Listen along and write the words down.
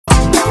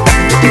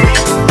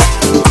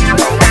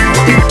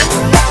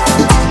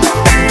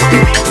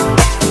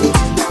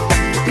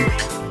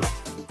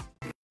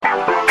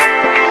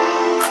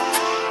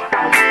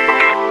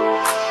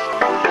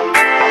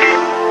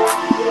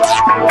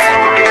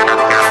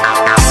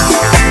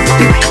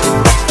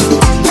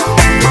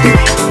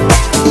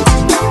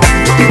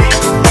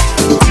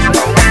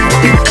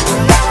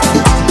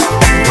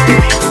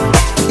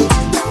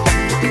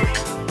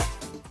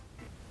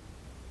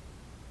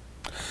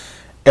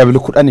Eebla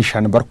kudhanii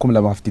shan barkum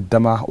lamaaf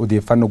diddama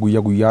odeeffannoo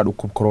guyyaa guyyaa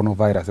dhukkub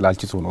coronavirus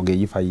ilaalchisuun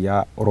ogeeyyii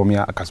fayyaa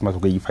Oromiyaa akkasumas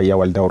ogeeyyii fayyaa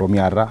waldaa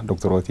Oromiyaa irraa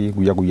doktorooti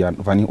guyyaa guyyaan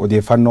dhufanii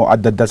odeeffannoo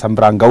adda addaa san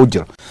biraan ga'uu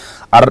jira.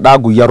 Ardhaa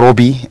guyyaa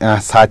roobii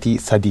sa'aatii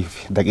 3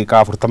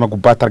 daqiiqaa 40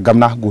 gubbaatti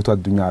argamna guutuu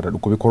addunyaa irra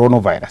dhukkubi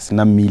coronavirus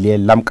nam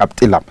miiliyoon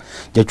 2.2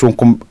 jechuun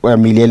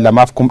miiliyoon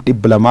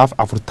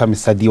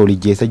 2,243 olii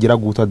jeessa jira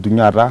guutuu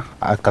addunyaa irra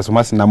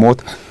akkasumas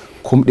namoota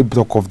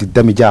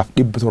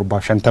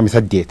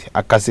 1,126,758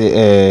 akkas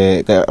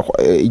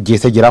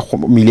jeessa jira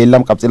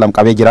miiliyoon 2.2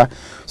 qabee jira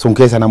sun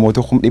keessa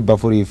namoota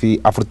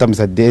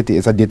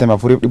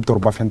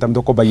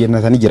 1,448,751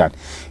 baay'inatanii jiran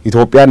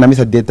Itoophiyaan namni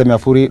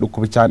 84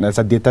 dhukkubichaan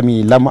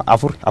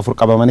 82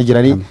 qabamanii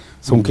jiranii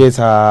sun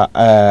keessa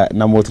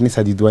namootni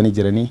 3 du'anii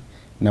jiranii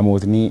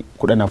namootni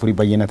 14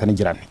 baay'inatanii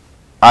jiran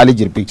Ali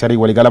jir picture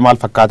waligala maal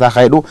fakkaata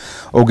khaydu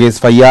ogees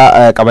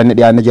fayyaa qabanne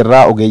dhiyaanne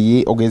jirra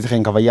ogeessi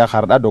keenya fayyaa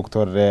khardha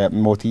Dr.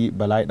 Moti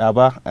Balai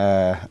Dhaba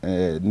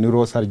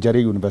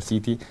Neurosurgery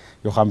University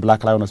yookaan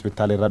Black Lion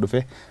Hospital irraa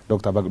dhufe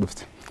Dr. Bag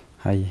dhufte.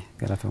 Hayy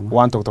galatoomaa.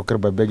 Waan tokko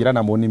babbee jira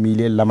namoonni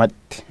miiliyoon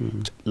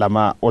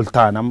 2 ol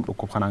ta'an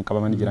dhukkub kanaan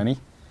qabamanii jiranii.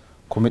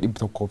 Komedi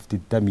tokkoof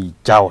 20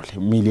 jaawol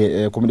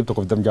miiliyoon komedi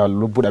tokkoof 20 jaawol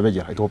lubbuu dhabee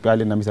jira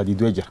Itoophiyaan namni 3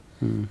 du'ee jira.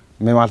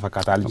 Mee maal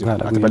fakkaata Ali jira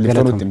ati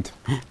balleeffamuu timti.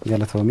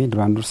 Galatoomii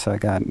duraan dursa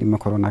dhimma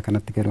koronaa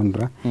kanatti galuun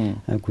dura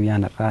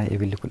guyyaan irraa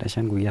Eebla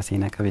 15 guyyaa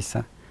seenaa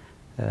qabeessa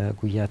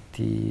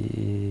guyyaatti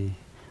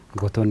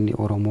gootonni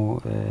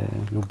Oromoo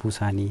lubbuu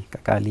isaanii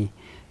qaqaalii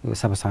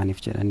saba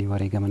isaaniif jedhanii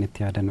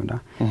wareegamanitti yaadanudha.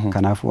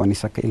 Kanaafuu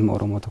anis akka ilma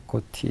Oromoo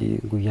tokkotti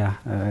guyyaa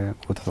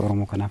gootota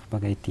Oromoo kanaaf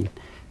baga ittiin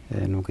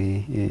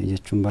nuge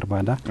jechuun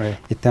barbaada.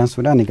 Itti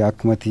aansuudhaan egaa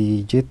akkuma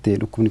jette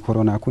dhukkubni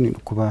koronaa kun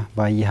dhukkuba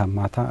baay'ee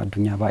hammaataa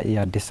addunyaa baay'ee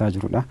yaaddessaa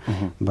jirudha.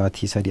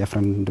 Baatii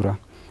 3-4 dura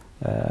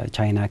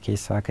Chaayinaa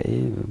keessaa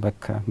ka'ee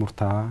bakka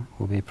murtaa'aa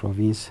Hubei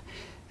province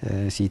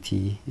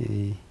city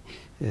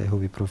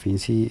Hubei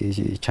province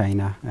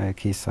Chaayinaa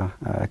keessaa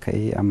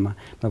ka'ee amma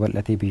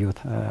babal'atee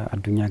biyyoota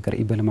addunyaa gara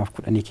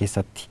 210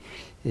 keessatti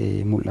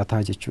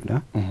mul'ataa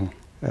jechuudha.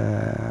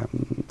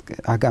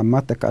 Aga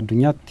ammaatti akka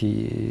addunyaatti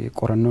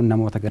qorannoon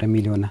namoota gara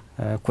miiliyoona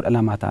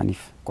 12 ta'aniif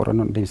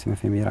qorannoon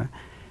adeemsifameera.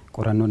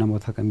 Qorannoo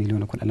namoota gara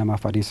miiliyoona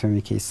 12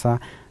 adeemsifame keessaa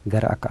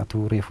gara akka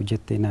atuu reefu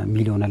jette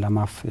miiliyoona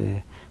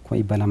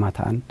 2,200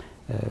 ta'an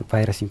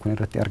vaayirasiin kun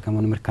irratti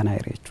argamuun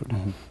mirkanaa'eera jechuudha.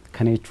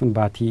 Kana jechuun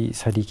baatii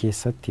 3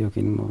 keessatti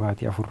yookiin immoo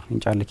baatii 4 hin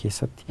caalle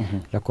keessatti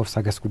lakkoofsa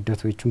agas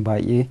guddatu jechuun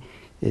baay'ee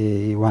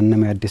waan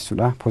nama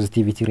yaaddessuudha.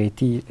 Positivity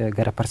rate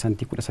gara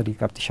percentii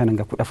 13.5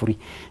 hanga 14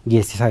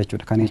 geessisaa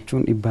jechuudha. Kana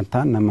jechuun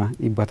dhibbantaan nama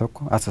 100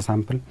 as a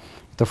sample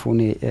tofuun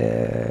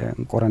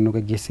qorannoo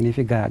gaggeessinee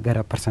fi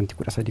gara percentii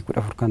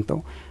 13.14 kan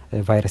ta'u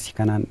vaayirasii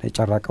kanaan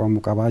carraa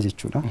qabamuu qabaa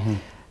jechuudha.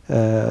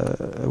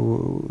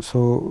 So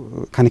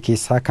kana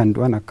keessaa kan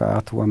du'an akka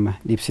atuu amma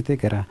ibsite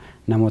gara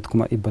namoota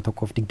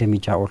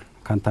 126 ol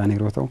kan ta'an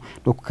yeroo ta'u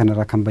dhukkuba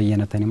kanarraa kan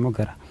bayyanatan immoo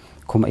gara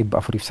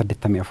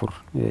 484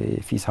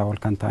 fi isaa ol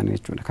kan ta'an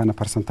jechuudha. Kana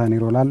persentaan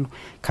yeroo laallu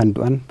kan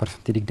du'an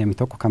persentii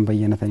 21 kan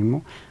bayyanatan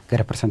immoo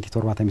gara persentii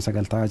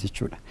 79 ta'a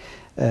jechuudha.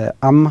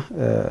 Amma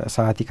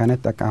sa'aatii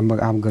kanatti akka amma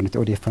ganutti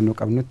odeeffannoo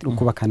qabnutti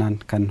dhukkuba kanaan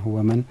kan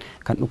hubaman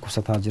kan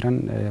dhukkubsataa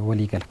jiran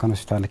waliigala kan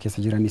hospitaala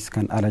keessa jiranis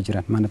kan ala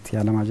jiran manatti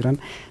yaalamaa jiran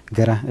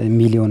gara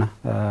miiliyoona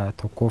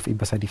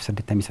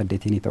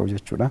 1,388 ta'u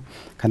jechuudha.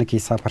 Kana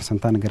keessaa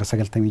persentaan gara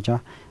 96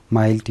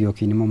 mild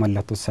yookiin immoo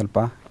mallattoo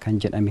salphaa kan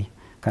jedhame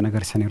kan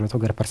agarsiisan yeroo ta'u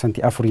gara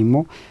persentii 4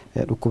 immoo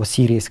dhukkuba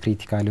serious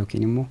critical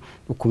yookiin immoo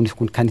dhukkubni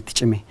kun kan itti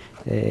cime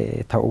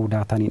ta'uu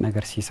daataniin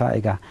agarsiisa.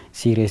 Egaa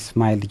serious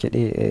mild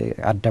jedhee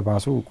adda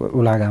baasu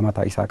ulaagaa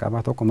mataa isaa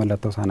qaba. Tokko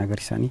mallattoo isaan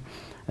agarsiisanii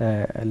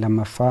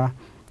lammaffaa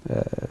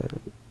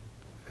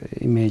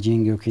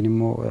imaging yookiin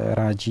immoo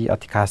raajii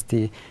ati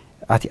kaastee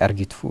ati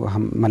argitu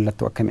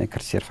mallattoo akkamii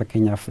agarsiisa.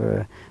 Fakkeenyaaf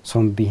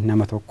sombii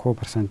nama tokko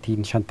persentii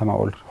 50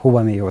 ol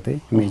hubame yoo ta'e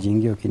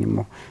imaging yookiin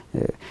immoo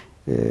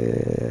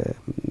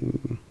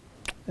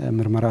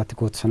mirmaraatti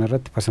gootu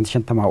sanarratti persentii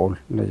 50 ol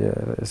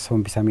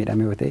sombisaa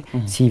miidhame yoo ta'e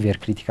severe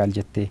critical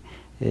jettee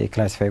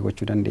classify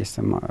gochuu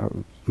dandeessa.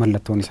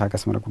 Mallattoon isaa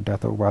akkasuma guddaa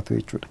ta'uu baatu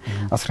jechuudha.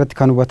 Asirratti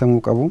kan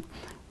hubatamuu qabu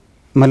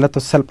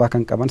mallattoo salphaa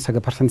kan qaban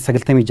persentii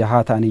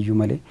 96 ta'an iyyuu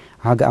malee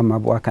haga ammaa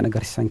bu'aa kan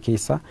agarsiisan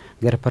keessaa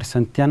gara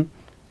persentiin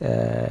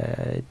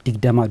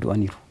 20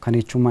 du'aniiru. Kana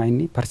jechuun maa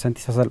inni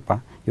persentii salphaa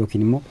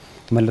yookiin immoo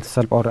mallattoo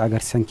salphaa warra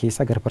agarsiisan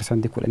keessaa gara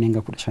persentii 10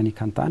 hanga 15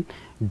 kan ta'an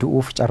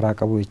du'uuf carraa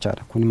qabu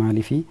jechaadha. Kun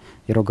maaliif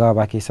yeroo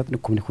gabaabaa keessatti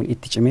dhukkubni kun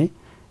itti cimee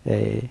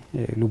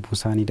lubbuun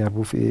isaanii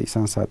darbuuf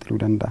isaan saaxiluu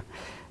danda'a.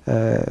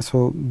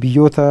 So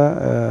biyyoota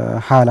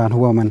haalaan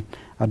hubaman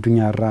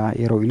addunyaa irraa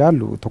yeroo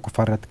ilaallu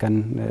tokkoffaa irratti kan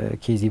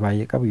keezii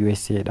baay'ee qabu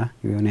USA'dha,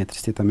 United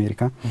States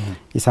America.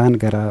 Isaan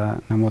gara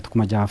namoota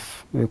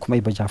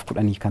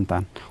 610 kan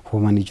ta'an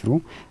hubamanii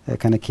jiru.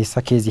 Kana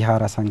keessa keezii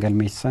haaraa isaan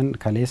galmeessisan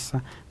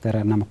kaleessa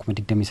gara nama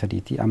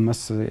 23ti.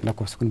 Ammas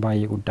lakkoofsi kun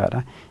baay'ee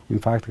guddaadha. In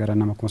fact gara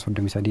nama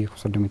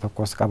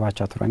 33-31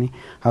 qabaachaa turani.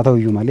 Haa ta'u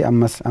iyyuu malee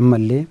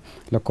ammallee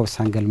lakkoofsi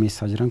isaan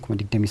galmeessaa jiran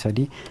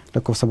 23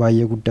 lakkoofsa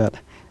baay'ee guddaadha.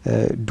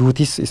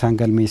 duutis isaan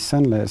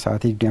galmeessan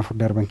sa'aatii 24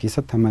 darban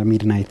keessatti hamma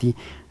midnaayitii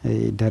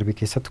darbe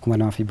keessatti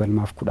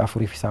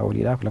 2014 isaa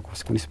oliidha.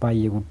 Lakkoofsi kunis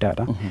baay'ee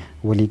guddaadha.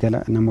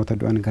 Waliigala namoota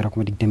du'an gara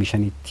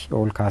 25tti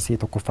ol kaasee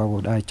tokkoffaa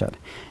godhaa jechaadha.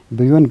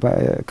 Biyyoonni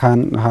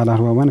kan haalaan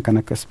hubaman kan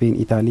akka Speen,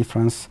 Itaalii,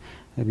 Firaans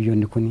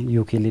biyyoonni kun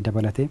UK illee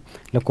dabalatee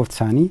lakkoofti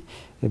isaanii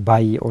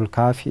baay'ee ol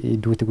kaafi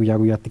duuti guyyaa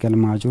guyyaatti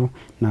galmaa jiru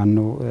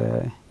naannoo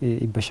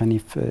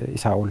 500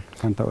 isaa ol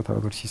kan ta'u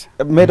agarsiisa.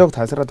 Mee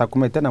dooktar asirratti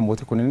akkuma itti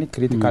namooti kunniin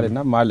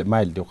kiritikaalina maal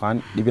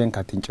yookaan dhibeen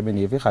kan ittiin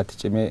cimanii fi kan ittiin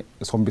cimee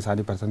sombi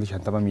isaanii parsantii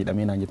 50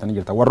 miidhamee naan jettanii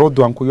jirta. Warroota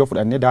du'an kun yoo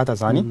fudhannee daata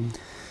isaanii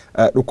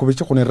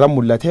dhukkubichi kun irra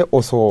mul'atee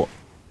osoo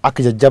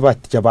akka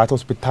jajjabaatti jabaata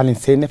hospitaalin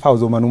seenne fa'aa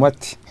osoo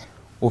manumatti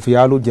ofii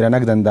yaaluu jiran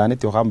akka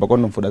danda'anitti yookaan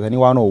boqonnuun fudhatanii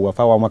waan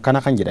oowwafaa waan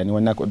akkana kan jedhanii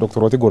waan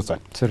doktorooti gorsan.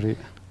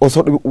 Sirriidha.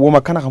 Osoo waan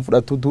akkana kan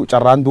fudhattu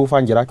carraan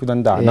duufaan jiraachuu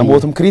danda'a.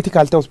 Namootni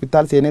kiriitikaal ta'e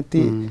hospitaal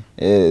seenetti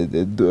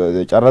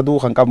carra duu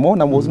kan qabmoo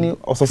namootni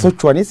osoo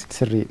socho'anis.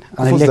 Sirriidha.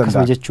 Anillee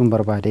akkasuma jechuun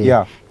barbaade.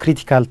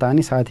 Kiriitikaal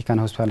ta'anii sa'aatii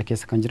kana hospitaala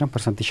keessa kan jiran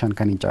parsantii 5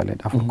 kan hin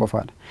caaledha 4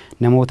 qofaadha.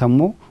 Namoota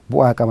immoo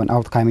bu'aa qaban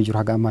outkaamii jiru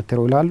haga ammaatti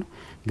yeroo ilaallu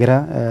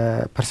gara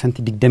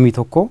parsantii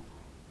 21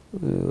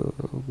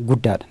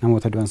 guddaadha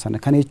namoota du'an sana.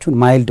 Kana jechuun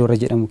maayil doora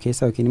jedhamu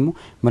keessa yookiin immoo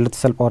mallattoo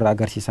salphaa warra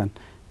agarsiisan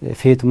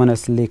feetu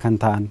manas illee kan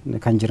ta'an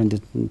kan jiran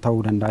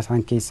ta'uu danda'a.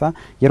 Isaan keessaa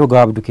yeroo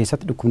gabaabduu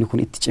keessatti dhukkubni kun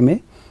itti cimee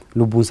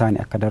lubbuun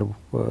isaanii akka darbu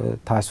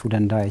taasisuu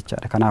danda'a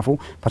jechaadha. Kanaafuu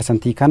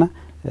parsantii kana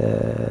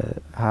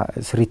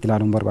sirriitti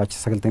ilaaluun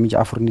barbaachisa.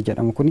 96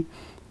 jedhamu kuni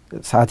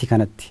sa'aatii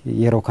kanatti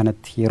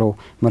yeroo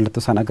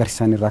mallattoo isaan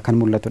agarsiisan irraa kan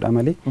mul'atudha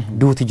malee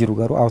duuti jiru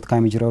garuu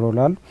outkaamii jiru yeroo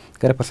ilaallu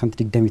gara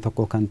parsantii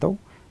 21 kan ta'u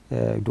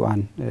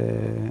du'aan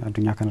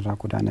addunyaa kanarraa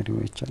godaanaa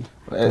jiru jechuudha.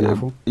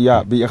 Kanaafuu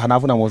biyya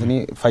kanaafuu namootni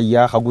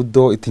fayyaa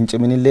haguddoo ittiin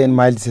ciminillee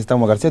maayildi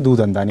siistemuu agarsiisee du'uu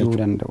danda'anii du'uu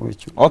danda'u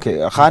jechuudha. Okay,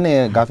 kaan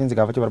gaafiinsi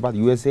gaafachuu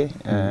barbaadu USA,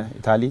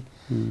 Itaalii,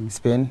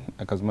 Speen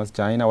akkasumas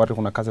Chaayinaa warri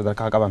kun akka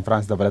sadarkaa qaban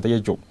Firaans dabalata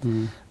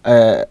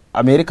jechuudha.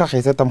 Ameerikaa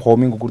keessatti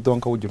hoomiin gurguddoon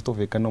ka'uu jirtuuf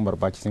eeggannoon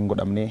barbaachisiin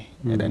godhamnee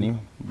jedhanii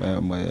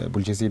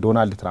bulchiinsi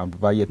Doonaald Tiraamp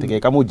baay'ee itti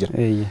qeeqamuu jira.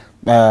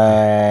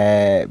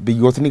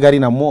 Biyyootni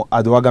gariin ammoo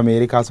aduu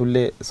Ameerikaa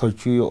sullee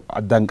sochii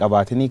addaan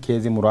qabaatanii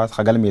keezii muraasa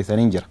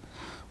hagalmeessanii jira.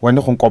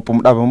 Wanni kun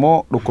qophuun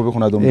dhabamoo dhukkubi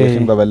kun aduun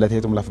beekin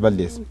babal'ateetum lafa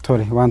balleessa.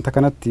 Tole wanta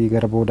kanatti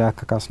gara booda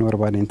akka kaasnu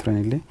barbaadeen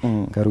turanillee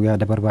garuu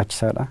yaada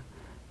barbaachisaadha.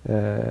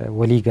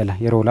 Waliigala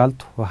yeroo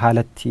ilaaltu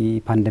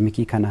haalatti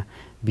paandemikii kana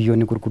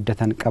biyyoonni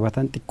gurguddatan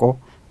qabatan xiqqoo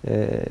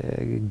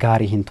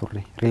gaarii hin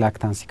turre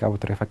rilaaktaansi qabu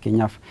ture.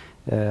 Fakkeenyaaf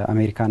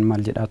Ameerikaan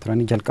maal jedhaa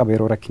turanii jalqaba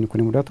yeroo rakkinni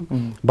kun mudatu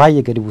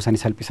baay'ee gadi buusanii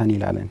salphisanii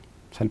ilaalan.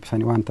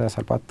 Salphisanii wanta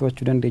salphaatti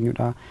to'achuu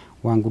dandeenyudha.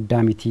 Waan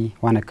guddaa miti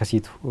waan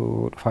akkasiitu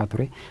dhufaa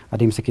ture.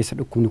 Adeemsa keessa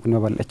dhukkubni kun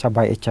babal'achaa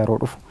baay'achaa yeroo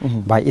dhufu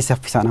baay'ee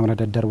saffisaan amala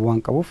daddarbu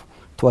waan qabuuf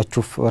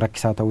to'achuuf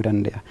rakkisaa ta'uu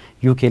danda'a.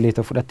 UK illee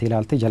fudhattee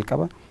ilaalte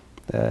jalqaba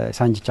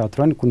isaan jechaa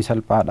turan kun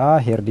salphaadha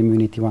herd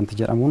immunity wanta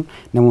jedhamuun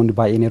namoonni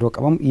baay'een yeroo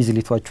qabamu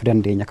easily to'achuu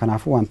dandeenya.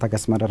 Kanaafuu wanta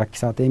gasmara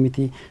rakkisaa ta'e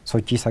miti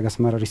sochii isa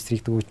gasmara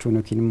restrict gochuun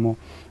yookiin immoo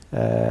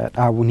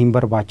dhaabuun hin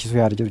barbaachisu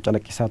yaada jedhu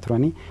calaqqisaa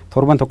turanii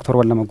torban tokko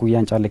torban lama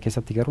guyyaan caalle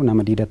keessatti garuu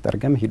nama diidatti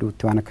argame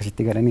hidhuutti waan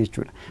akkasitti galanii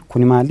jechuudha.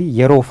 Kuni maali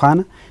yeroo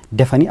faana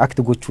dafanii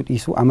akti gochuu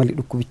dhiisuu amali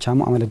dhukkubichaa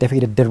immoo amala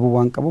dafee daddarbuu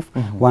waan qabuuf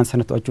waan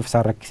sana to'achuuf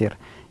isaan rakkiseera.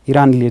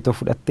 Iraan illee too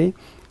fudhattee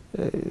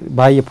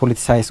baay'ee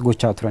politisaayis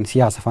gochaa turan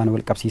siyaasa faana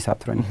wal qabsiisaa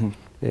turan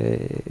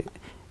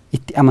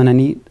itti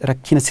amananii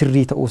rakkina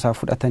sirrii ta'uu isaa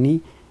fudhatanii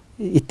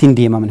ittiin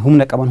deemaman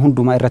humna qaban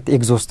hundumaa irratti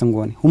exhaustin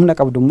goone humna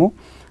qabdu immoo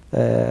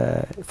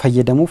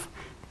fayyadamuuf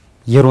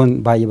yeroon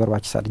baay'ee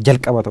barbaachisaadha.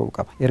 Jalqaba ta'uu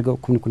qaba. Erga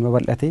dhukkubni kun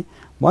babal'ate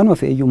waanuma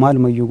fe'iyyuu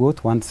maalumayyuu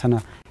gootu wanta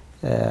sana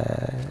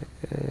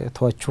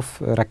to'achuuf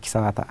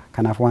rakkisaa ta'a.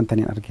 Kanaaf wanta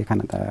ani arge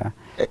kanadha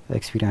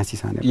ekspiriyansii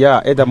isaanii.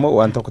 Edammoo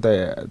waan tokko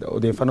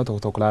odeeffannoo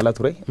tokko ilaalaa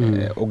ture.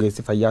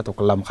 Ogeessi fayyaa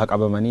tokko lama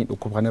qabamanii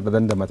dhukkuba kana irra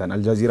dandamatan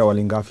Aljaziiraa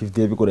waliin gaaffiif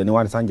deebii godhanii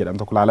waan isaan jedhan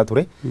tokko ilaalaa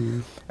ture.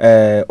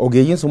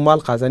 Ogeeyyiin sun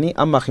maal kaasanii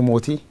amma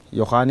himootii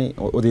yookaan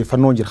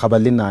odeeffannoon jira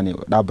bal'inaan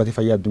dhaabbatni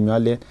fayyaa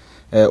addunyaallee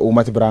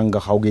uummati biraan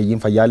gahaa ogeeyyiin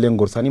fayyaalleen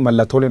gorsanii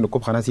mallattooleen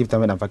dhukkuba kana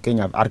siiftamedhaan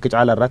fakkeenyaaf harki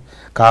caala irratti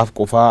kaaf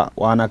qufaa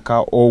waan akka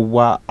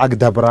oowwaa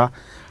agdabraa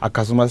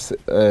akkasumas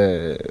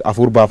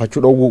afuur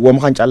baafachuu dhowwuu wama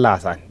kan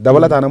callaasaan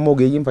dabalataan ammoo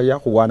ogeeyyiin fayyaa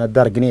kun waan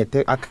adda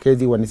argineette akka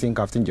keezii wanni siin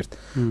kaaftin jirti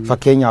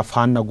fakkeenyaaf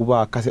faanna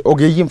gubaa akkasii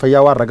ogeeyyiin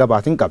fayyaa waan raga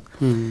baatin qabdi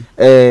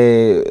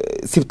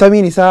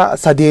siftamiin isaa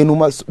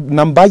sadeenuma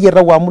nam baay'ee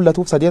irra waan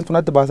mul'atuuf sadeen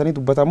sunatti baasanii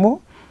dubbatammoo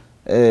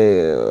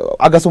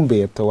agasum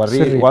beektu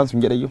warri waan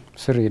sun jedhayyuu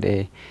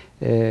sirriidha.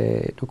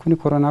 Dhukkubni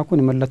koronaa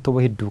kun mallattoo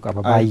hedduu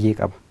qaba baay'ee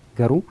qaba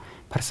garuu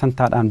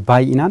parsantaadhaan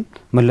baay'inaan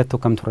mallattoo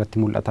kamtu irratti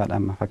mul'ataadha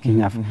amma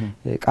fakkeenyaaf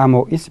qaama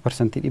ho'insi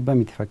parsantii 100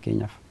 miti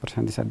fakkeenyaaf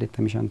parsantii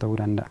 85 ta'uu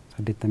danda'a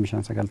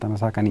 85-90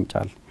 isaa kan hin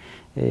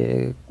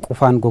caalle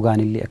qufaan gogaan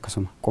illee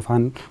akkasuma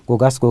qufaan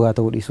gogaas gogaa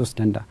ta'uu dhiisuus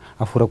danda'a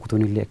hafuura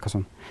kutuun illee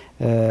akkasuma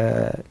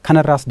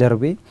kanarraas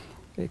darbee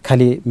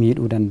kalee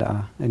miidhuu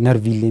danda'a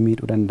narviillee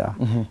miidhuu danda'a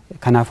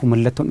kanaafuu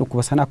mallattoon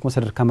dhukkuba sanaa akkuma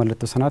sadarkaa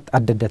mallattoo sanaatti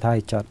adda adda ta'a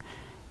jechaadha.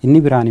 Inni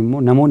biraan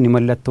immoo namoonni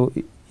mallattoo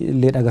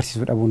illee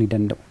agarsiisuu dhabuu ni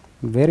danda'u.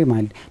 very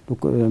mild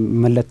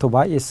mallattoo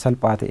baay'ee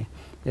salphaa ta'e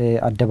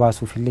adda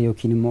baasuuf illee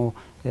yookiin immoo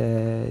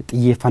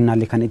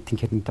xiyyeeffannaallee kan ittiin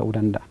kennu ta'uu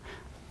danda'a.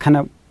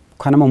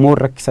 Kanama moo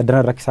rakkisa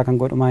daran rakkisaa kan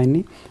godhu maa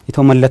inni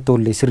itoo mallattoo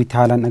illee sirriitti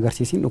haalaan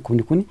agarsiisiin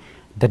dhukkubni kun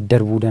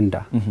daddarbuu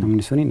danda'a.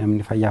 Namni suni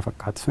namni fayyaa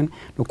fakkaatu sun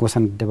dhukkuba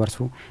sana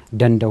dabarsuu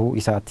danda'uu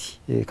isaati.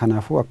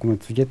 Kanaafuu akkuma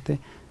jette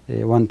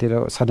wanti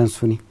sadan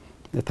suni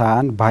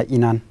ta'an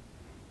baay'inaan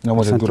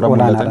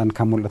olaanaadhaan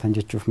kan mul'atan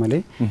jechuuf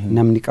malee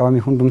namni qabame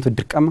hundumtu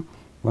dirqama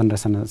wanta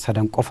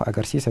sadan qofa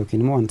agarsiisa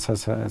yookiin immoo wanta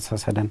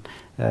sadan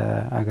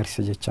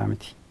agarsiisa jechaa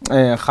miti.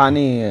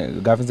 Khaani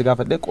gaafinsi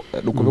gaafadhe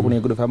dhukkubi kun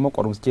eeguu dhufe ammoo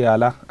qorumsichi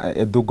yaalaa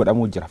hedduu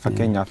godhamuu jira.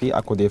 Fakkeenyaaf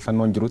akka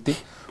odeeffannoon jirutti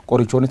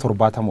qorichoonni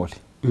 70 oli.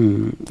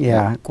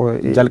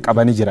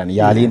 Jalqabanii jiran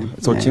yaaliin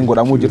sochiin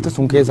godhamuu jirti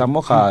sun keessa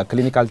ammoo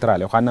clinical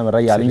trial yookaan namarra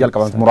yaaliin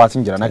jalqaban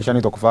muraasni jiran akka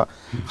shanii tokko fa'a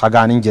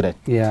hagaaniin jiran.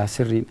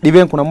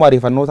 Dhibeen kun ammoo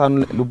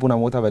ariifannootaan lubbuu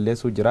namoota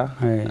balleessuu jira.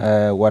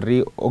 Warri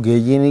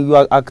ogeeyyiin iyyuu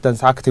akka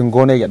tansaa akka hin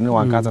goone jedhanii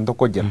waan kaasan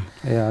tokko jira.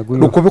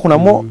 Dhukkubi kun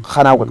ammoo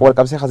kanaa wal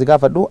qabsee kasi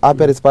gaafadhu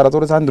upper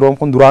respiratory syndrome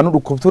kun duraanuu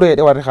dhukkubture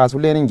jedhee warri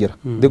kaasullee ni jira.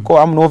 Diqqoo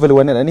am novel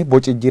wanni jedhanii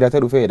boci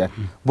jijjiiratee dhufee jedhan.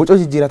 Boco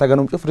jijjiirata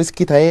ganumcuuf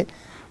riskii ta'ee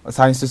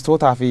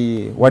saayinsiistootaa fi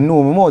wanni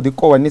uumamoo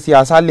diqqoo wanni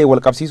siyaasaallee wal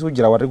qabsiisuu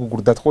jira warri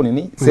gurguddatu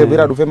kunini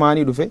seebira dhufe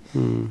maanii dhufe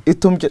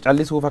ittum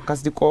callisuuf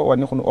akkas diqqoo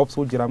wanni kun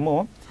obsuu jira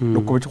ammoo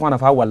dhukkubichi kun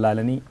afaan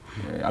wallaalanii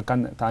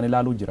akkan ta'an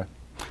ilaaluu jiran.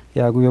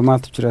 Yaa guyyoo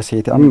maaltu jira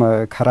seeti amma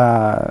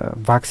karaa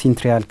vaaksiin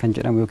tiriyaal kan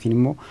jedhamu yookiin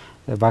immoo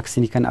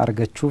vaaksiinii kan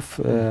argachuuf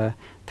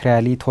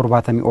tiriyaalii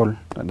 70 ol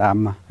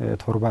amma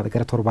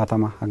gara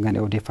 70 hangan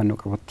odeeffannoo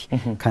qabutti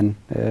kan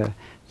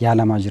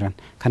yaalamaa jiran.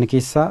 Kana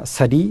keessaa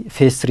 3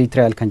 phase 3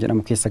 trial kan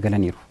jedhamu keessa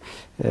galaniiru.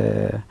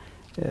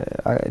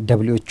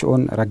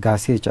 WHO'n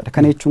raggaasee jechaadha.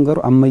 Kana jechuun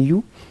garuu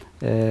ammayyuu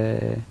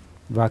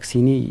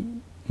vaaksiinii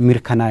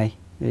mirkanaa'e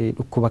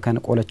dhukkuba kana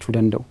qolachuu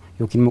danda'u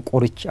yookiin immoo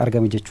qorichi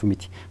argame jechuu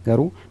miti.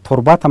 Garuu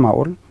 70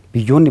 ol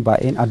biyyoonni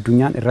baay'een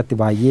addunyaan irratti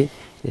baay'ee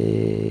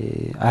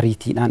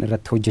ariitiidhaan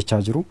irratti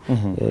hojjechaa jiru.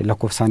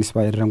 Lakkoofsaanis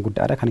baay'ee daran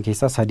guddaadha. Kana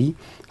keessaa 3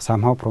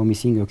 somehow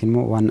promising yookiin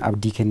immoo waan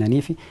abdii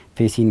kennanii fi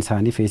feesiin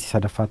isaanii feesii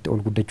sadaffaatti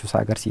ol guddachuu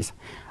isaa agarsiisa.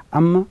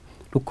 Amma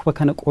dhukkuba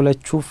kana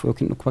qolachuuf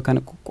yookiin dhukkuba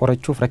kana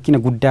qorachuuf rakkina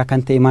guddaa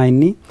kan ta'e maa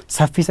inni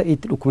saffisa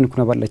itti dhukkubni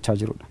kun bal'achaa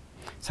jirudha.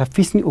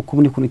 Saffisni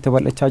dhukkubni kun itti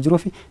bal'achaa jiruu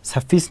fi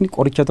saffisni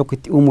qoricha tokko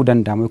itti uumuu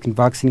danda'amu yookiin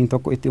vaaksiniin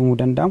tokko itti uumuu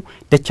danda'amu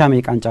dachaa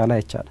meeqaan caalaa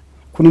jechaadha.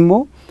 Kun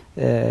immoo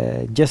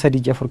ji'a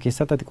 3-4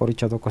 keessatti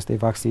qoricha tokkos ta'e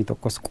vaaksiniin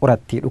tokkos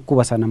qorattee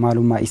dhukkuba sana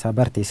maalummaa isaa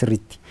bartee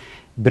sirriitti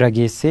bira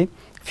geessee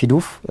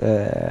fiduuf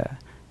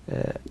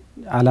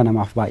haala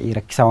namaaf baay'ee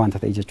rakkisaa waanta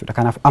ta'e jechuudha.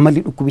 Kanaaf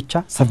amalli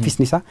dhukkubichaa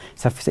saffisni isaa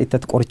saffisa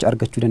itti qoricha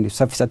argachuu dandeessu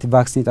saffisa itti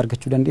vaaksiniin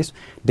argachuu dandeessu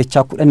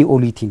dachaa 10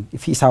 oliitiin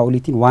fi isaa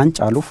oliitiin waan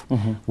caaluuf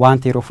waan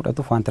yeroo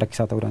fudhatuuf waan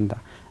rakkisaa ta'uu danda'a.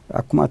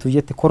 Akkuma atu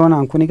jette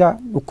koronaan kun egaa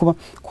dhukkuba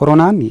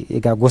koronaan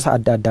egaa gosa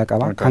adda addaa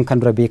qaba. Kan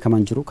dura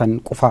beekaman jiru kan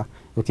qufaa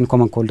yookiin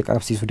common cold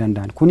qabsiisuu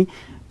danda'an kuni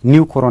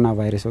new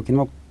coronavirus yookiin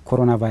immoo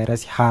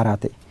coronavirus haaraa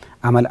ta'e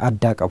amala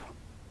addaa qabu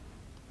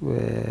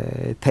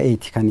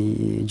ta'eeti kan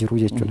jiru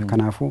jechuudha.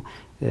 Kanaafuu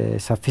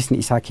saffisni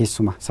isaa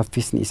keessuma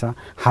saffisni isaa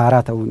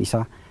haaraa ta'uun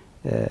isaa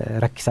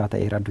rakkisaa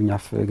ta'eera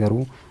addunyaaf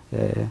garuu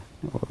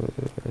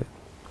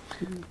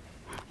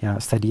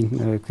studiin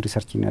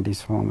riisarchiin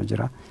adeemsifamaa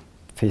jira.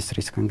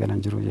 Feesris kan galan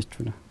jiru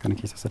jechuudha. Kana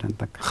keessa sadan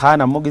takka.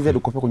 Kaan ammoo gizee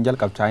dhukkubi kun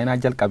jalqabe Chaayinaa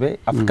jalqabe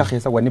Afrikaa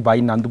keessa wanni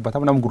baay'inaan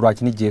dubbatamu nama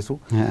gurraachini jeesu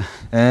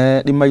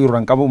dhimma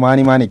yuuran qabu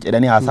maani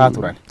jedhanii haasaa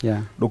turan.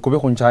 Dhukkubi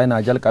kun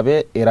Chaayinaa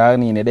jalqabe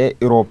Iraanii nedhee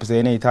Iroopi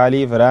seenee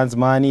Itaalii, Firaans,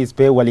 maanii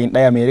Ispeen waliin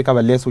dhaya Ameerikaa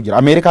balleessuu jira.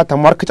 Ameerikaa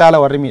tamma harka caala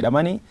warri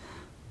miidhamanii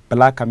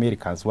Black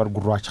Americans warri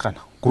gurraacha kana.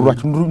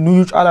 Gurraachi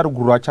nuyyuu caala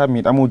gurraacha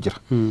miidhamuu jira.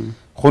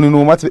 Kun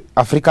uummata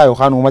Afrikaa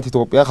yookaan uummata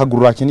Itoophiyaa ka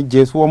gurraachini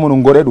jeesu wamuun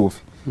hin godhe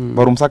dhuufi.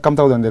 Barumsa akkam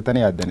ta'uu dandeettanii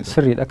yaaddani?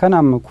 Sirriidha.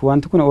 Kanaaf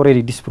wanti kun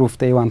already disproof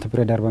ta'ee wanta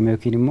bira darbame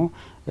yookiin immoo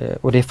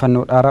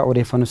odeeffannoo dhaaraa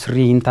odeeffannoo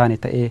sirrii hin taane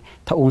ta'ee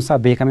ta'uunsaa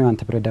beekamee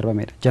wanta bira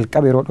darbamedha.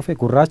 Jalqaba yeroo dhufe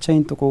gurraacha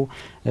hin tuqu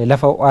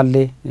lafa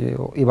ho'aallee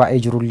dhibaa'ee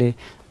jirullee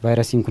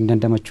vaayirasiin kun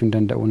dandamachuu hin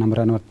danda'u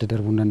namarraa namatti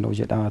darbuu hin danda'u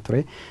jedhamaa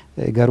ture.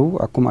 Garuu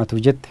akkuma atu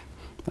jette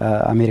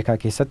Ameerikaa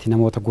keessatti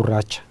namoota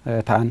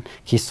gurraacha ta'an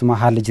keessumaa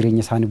haalli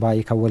jireenya isaanii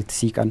baay'ee kan walitti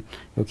siiqan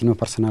yookiin immoo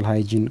personal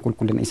hygiene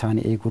qulqullina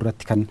isaanii eeguu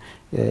irratti kan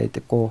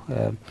xiqqoo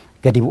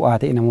gadi bu'aa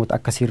ta'e namoota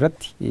akkasii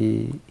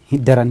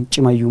irratti daran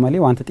cimayyuu malee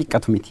wanta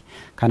xiqqatu miti.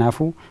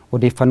 Kanaafuu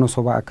odeeffannoo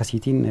sobaa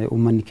akkasiitiin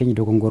uummanni keenya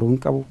dogongoruu hin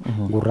qabu.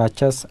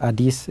 Gurraachas,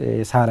 adiis,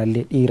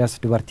 saalallee, dhiiras,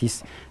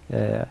 dubartiis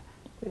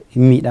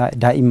miidhaa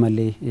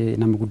daa'immallee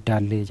nama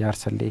guddaallee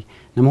jaarsallee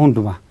nama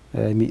hundumaa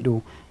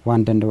miidhuu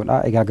waan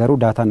danda'udha. Egaa garuu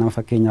daataan nama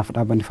fakkeenyaaf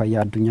dhaabbanni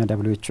fayyaa addunyaa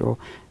WHO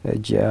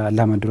ji'a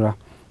 2 dura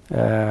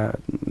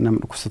nama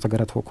dhukkubsattoota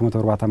gara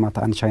 70,000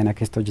 ta'an Chaayinaa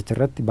keessatti hojjete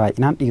irratti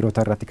baay'inaan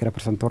dhiirota irratti gara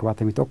 %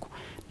 71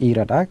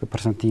 dhiiradha.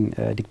 Persentiin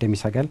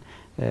 29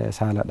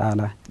 saala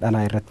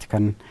dhalaa irratti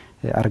kan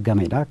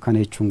argamedha. Kana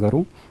jechuun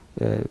garuu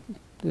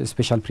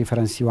special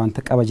preference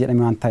wanta qaba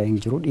jedhame waan ta'e hin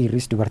jiru.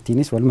 Dhiirris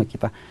dubartiinis waluma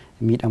qixa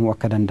miidhamuu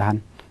akka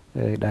danda'an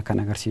kan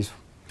agarsiisu.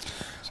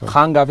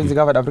 Kaan gaaffiin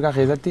gaafa Afrikaa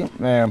keessatti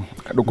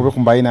dhukkubni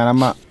kun baay'inaan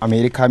amma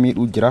Ameerikaa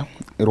miidhuu jira.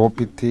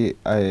 Iroopitti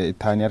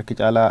taanii harki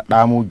caalaa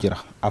dhaamuu jira.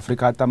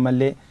 Afrikaatti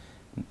ammallee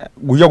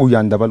guyyaa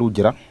guyyaan dabaluu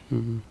jira.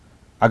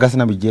 Agas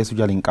nami jeesu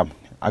jala hin qabne.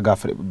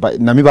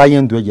 Nami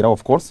baay'een du'e jira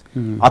of course.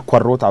 Akka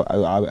warroota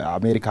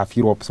Ameerikaa fi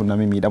Iroop sun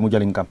nami miidhamuu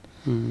jala hin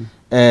qabne.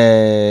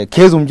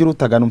 Keessum jiru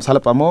taganum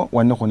salphamoo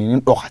wanni kun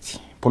hin dhokati.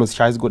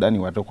 Politishaayis godhanii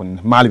warri kun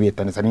maal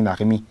beektan isanii naa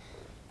himii.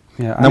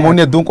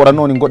 Namoonni hedduun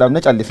qorannoon hin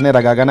godhamne callisnee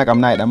ragaagana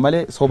qabnaa jedhan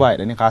malee sobaa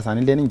jedhanii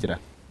kaasaanillee hin jiran.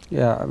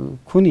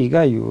 Kuni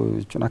gaayyuu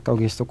jechuun akka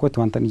ogeessa tokkotti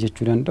wanta inni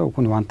jechuu danda'u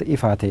kun wanta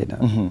ifaa ta'edha.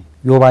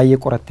 Yoo baay'ee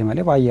qoratte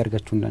malee baay'ee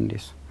argachuu hin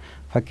dandeessu.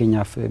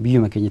 Fakkeenyaaf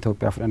biyyuma keenya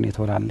Itoophiyaa fudhannee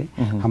toolaallee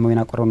hamma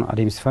wayinaa qorannoon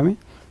adeemsifame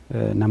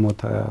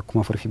namoota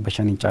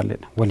 4,500 hin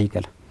caalledha walii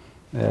gala.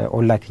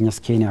 Ollaa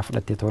keenyas Keeniyaa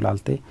fudhattee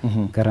toolaaltee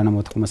gara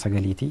namoota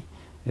 9,000ti.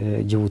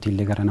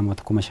 Jibuutiillee gara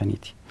namoota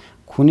 5,000ti.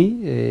 Kuni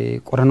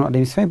qorannoo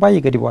adeemsifame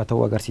baay'ee gadi bu'aa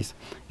ta'uu agarsiisa.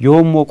 Yoo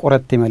immoo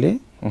qoratte malee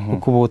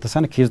dhukkuboota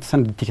sana keessota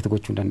sana diteekti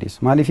gochuu hin dandeessu.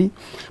 Maaliif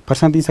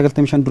parsantiin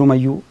 95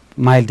 durumayyuu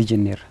maayildi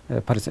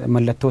jenneerra.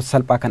 Mallattoo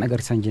salphaa kan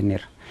agarsiisan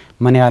jenneerra.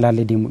 Mana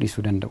yaalaallee deemuu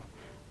dhiisuu danda'u.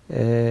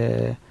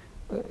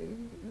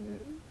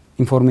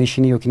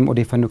 Informationii yookiin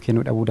odeeffannoo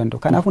kennuu dhabuu danda'u.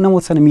 Kanaafuu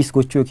namoota sana miis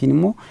gochuu yookiin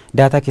immoo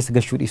daataa keessa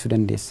gashuu dhiisuu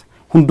dandeessa.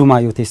 Hundumaa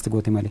yoo teesti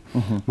goote malee.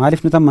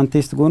 Maaliif nuti amman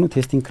teesti goonu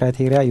teestiin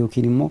kiraateriyaa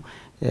yookiin immoo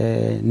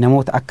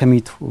namoota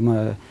akkamiitu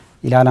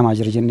ilaalamaa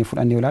jira jennee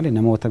fudhannee ilaale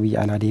namoota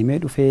biyya alaa deemee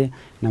dhufee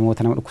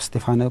namoota nama dhukkubsate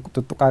faana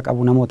tuttuqaa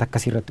qabu namoota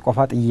akkasii irratti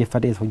qofaa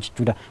xiyyeeffatee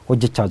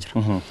hojjechaa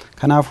jira.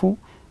 Kanaafuu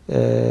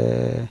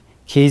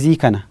keezii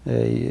kana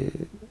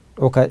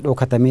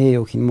dhokatamee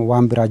yookiin immoo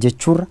waan biraa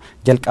jechuurra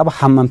jalqaba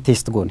hammam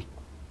teesti goone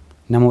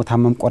namoota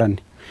hammam qoranne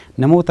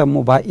namoota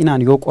immoo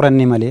baay'inaan yoo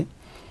qoranne malee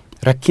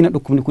rakkina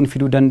dhukkubni kun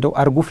fiduu danda'u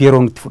arguuf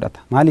yeroo nutti fudhata.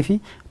 Maaliif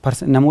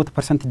namoota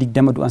parsantii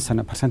 20 du'an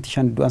sana parsantii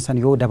 5 du'an sana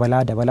yoo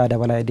dabalaa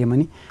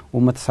deemanii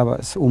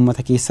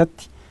uummata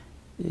keessatti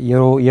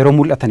yeroo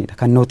mul'atanidha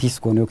kan nootiis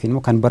goone yookiin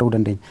immoo kan baruu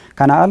dandeenya.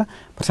 Kana ala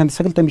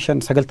parsantii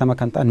 95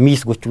 kan ta'an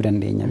miis gochuu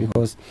dandeenya.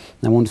 Because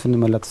namoonni sun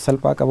mallattoo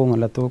salphaa qabu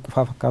mallattoo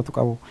qufaa fakkaatu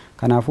qabu.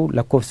 Kanaafuu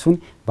lakkoofsi sun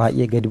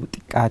baay'ee gadi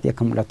xiqqaatee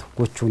akka mul'atu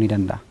gochuu ni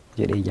danda'a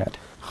jedhee yaada.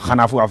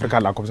 Kanaafuu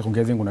Afrikaan lakkoofsa kun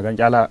keessin kun kan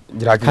caalaa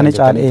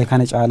jiraachuu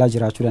kana caalaa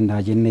jiraachuu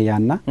danda'a jennee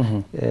yaanna.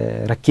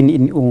 Rakkinni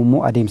inni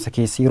uumamu adeemsa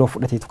keessa yeroo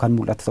fudhateetu kan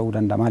mul'atu ta'uu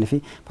danda'a. Maaliif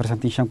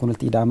parsantiin 5 kun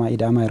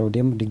idaamaa yeroo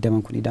deemu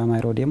 20 kun idaamaa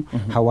yeroo deemu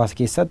hawaasa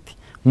keessatti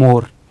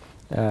moor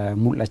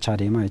mul'achaa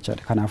deema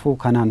jechaadha. Kanaafuu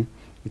kanaan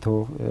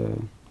itoo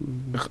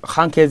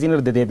Kaan keeziin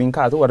irra deebiin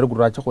kaatu warri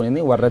gurraacha kun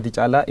warra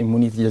caalaa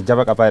immuniitii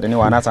jajjaba qabaa jedhanii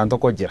waan isaan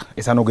tokko jira.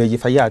 Isaan ogeeyyii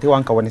fayyaati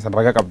waan qaban isaan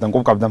raga qabdan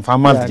qub qabdan faan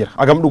maaltu jira.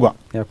 Agam dhugaa.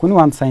 Kun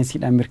waan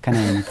saayinsiidhaan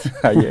mirkanaa'e miti.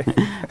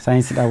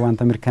 Saayinsiidhaan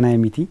wanta mirkanaa'e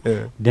miti.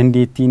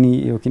 Dandeettiin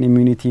yookiin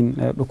immuniitiin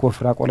dhukkuba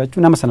ofirraa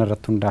qolachuu nama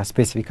sanarratti hundaa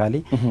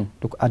speesifikaalii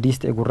adiis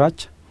ta'e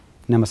gurraacha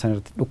nama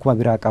sanarratti dhukkuba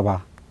biraa qabaa.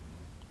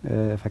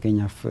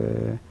 Fakkeenyaaf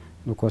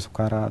dhukkuba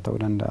sukkaaraa ta'uu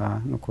danda'a,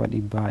 dhukkuba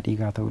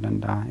dhiigaa ta'uu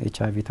danda'a,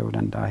 HIV ta'uu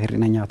danda'a,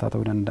 hir'ina nyaataa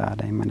ta'uu danda'a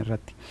daa'imman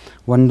irratti.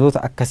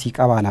 Wantoota akkasii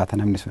qabaa laata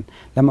namni sun.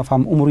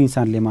 Lammaffaan umuriin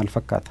isaallee maal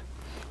fakkaata?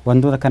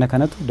 Wantoota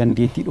kanatu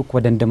dandeettii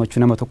dhukkuba dandamachuu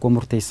nama tokko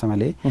murteessa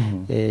malee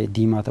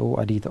diimaa ta'uu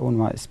adii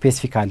ta'uu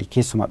speesifikaalii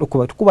keessumaa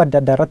dhukkuba adda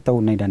addaa irratti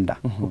ta'uu ni danda'a.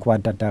 Dhukkuba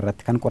adda addaa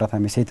irratti kan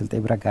qoratame seetil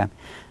ta'e bira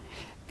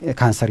ga'ame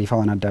kaansarii fa'aa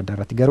waan adda addaa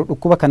irratti garuu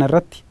dhukkuba kana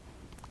irratti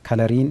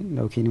kalariin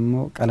yookiin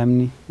immoo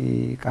qalamni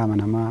qaama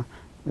namaa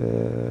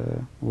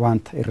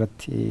wanta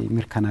irratti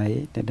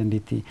mirkanaa'ee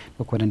dandeettii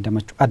dhukkuba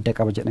dandamachuu adda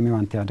qaba jedhamee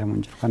wanti yaadamu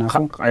hin jiru.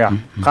 Kanaafuu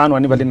kaan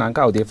wanni bal'inaan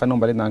kaa'u odeeffannoon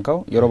bal'inaan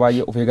kaa'u yeroo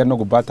baay'ee of eeggannoo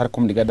gubbaatti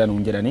harkumni dhiqadhaa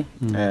nuun jedhanii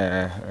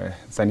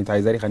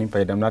sanitaayizarii kan hin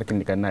fayyadamne harki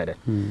hin dhiqannaa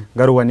jedhan.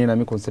 Garuu wanni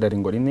namni konsider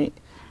hin godhinni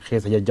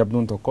keessa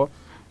jajjabduun tokko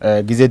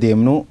gizee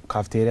deemnu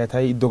kaafteeriyaa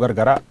ta'e iddoo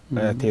gargaraa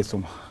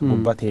teessuma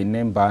gubbaa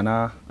teenneen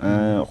baanaa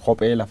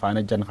kophee lafaan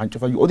ejjan kan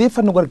cufayyu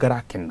odeeffannoo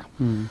gargaraa kenna.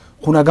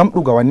 Kun hagam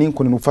dhuga wanniin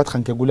kun uffata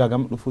kan kee gulaa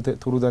hagam dhufuu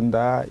turuu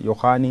danda'a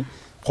yookaan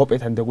kophee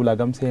tan gulaa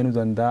hagam seenuu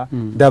danda'a.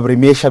 Dabri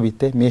meeshaa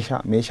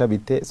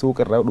bittee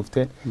suuqirraa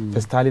dhuftee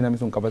festaalii namni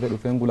sun qabatee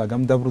dhufeen gulaa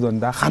hagam dabruu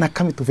danda'a. Kan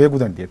akkamitti ufee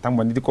gudandeetta.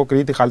 Wanni xiqqoo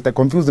kiriitii kaaltee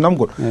konfiyuuz nam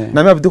godhu.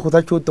 Namni abdii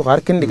kutachuutti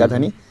harki hin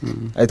dhiqatanii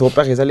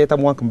Itoophiyaa keessallee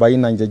tamu waan kan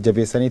baay'inaan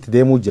jajjabeessaniitti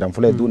deemuu jiran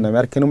fuula hedduun namni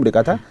harki hin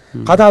dhiqata.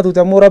 Kataatuuti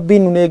ammoo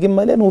rabbiin nu eegin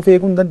malee nuuf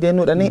eeguu hin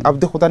dandeenyuudhani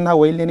abdii kutannaa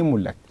wayiillee ni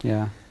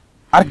mul'ata.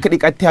 Harka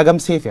dhiqattee hagam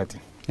seefiyati.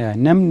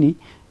 Namni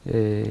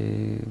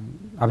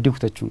abdii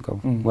kutachuu hin qabu.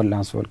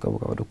 Wallaansoo wal qabu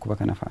qaba dhukkuba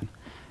kana faana.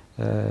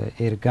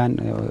 Ergaan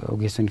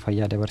ogeessonni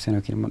fayyaa dabarsan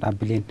yookiin immoo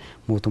dhaabbileen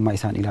mootummaa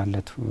isaan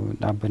ilaallatu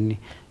dhaabbanni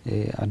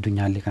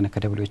addunyaallee kan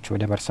akka WHO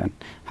dabarsan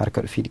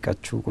harka dhufii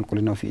dhiqachuu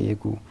qulqullina ofii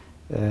eeguu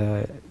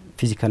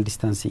physical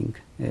distancing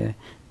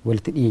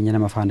walitti dhiyeenya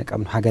nama faana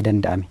qabnu haga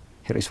danda'ame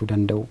hir'isuu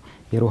danda'u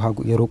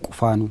yeroo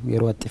qufaanu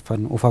yeroo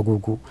haxxiffannu of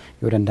haguuguu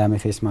yoo danda'ame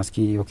face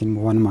maskii yookiin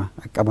immoo wanuma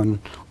qabannu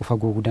of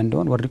haguuguu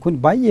danda'uun warri kun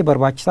baay'ee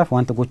barbaachisaaf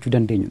wanta gochuu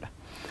dandeenyudha.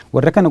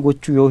 Warra kana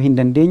gochuu yoo hin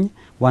dandeenye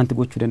wanti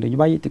gochuu dandeenyu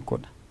baay'ee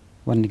xiqqoodha.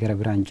 Wanni gara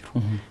biraan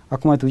jiru.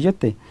 Akkuma tu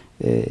jette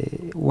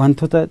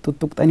wantoota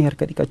tuttuqxanii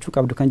harka dhiqachuu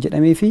qabdu kan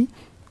jedhamee fi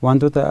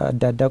wantoota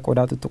adda addaa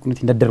qodaa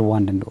tuttuqnutti daddarbuu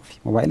waan danda'uuf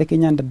moobaayila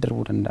keenyaan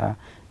daddarbuu danda'a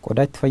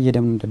qodaa itti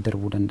fayyadamnu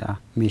daddarbuu danda'a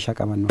meeshaa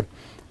qabannu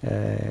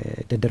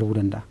daddarbuu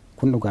danda'a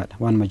kun dhugaadha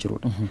waan ma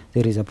jirudha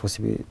there is a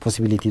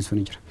possibility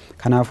sun jira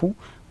kanaafuu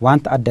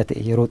wanta adda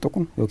ta'e yeroo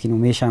tuqnu yookiin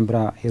meeshaan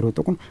biraa yeroo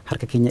tuqnu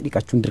harka keenya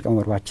dhiqachuun dirqama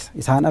barbaachisa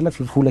isaan ala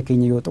fuula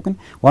keenya yoo tuqne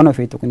waan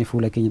ofii tuqne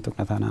fuula keenya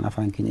tuqna taanaan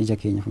afaan keenya ija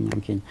keenya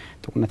funyaan keenya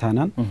tuqna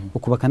taanaan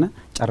dhukkuba kana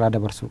carraa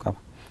dabarsuu qaba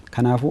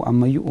kanaafuu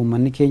ammayyuu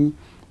uummanni keenya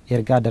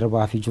ergaa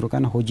darbaa fi jiru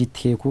kana hojiitti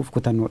hiikuuf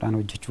kutannoodhaan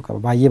hojjechuu qaba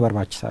baay'ee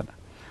barbaachisaadha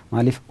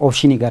maaliif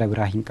optionii gara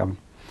biraa hin qabnu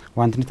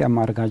wanti nuti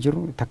amma argaa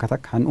jirru takka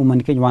takka han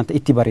uummanni keenya wanta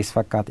itti barees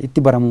fakkaata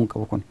itti baramuu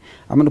qabu kun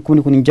amma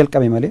dhukkubni kun hin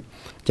jalqabe malee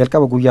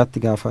jalqaba guyyaatti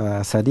gaafa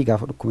 3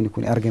 gaafa dhukkubni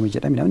kun argame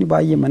jedhame namni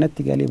baay'ee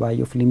manatti galee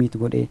baay'ee of limiit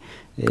godhee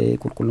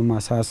qulqullummaa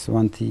isaas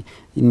wanti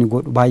inni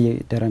godhu baay'ee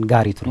daran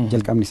gaarii ture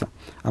jalqabni isaa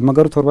amma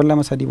garuu torban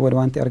 2-3 booda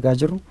wanti argaa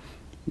jirru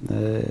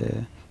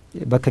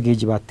bakka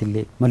geejibaatti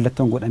illee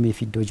mallattoon godhamee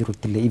fi iddoo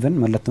jirutti illee even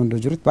mallattoon iddoo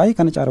jirutti baay'ee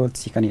kana caara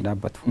walitti siqanii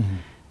dhaabbatu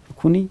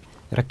kuni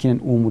rakkinan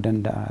uumuu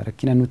danda'a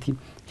rakkina nuti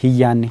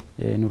hiyyaanne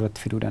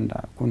nurratti fiduu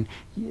danda'a kun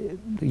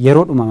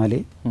yeroodhuma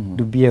malee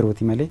dubbii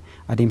yerooti malee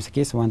adeemsa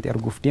keessa wanti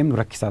arguuf deemnu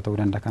rakkisaa ta'uu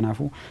danda'a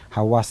kanaafuu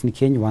hawaasni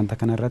keenya wanta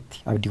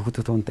kanarratti abdii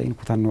kutatoo hin ta'in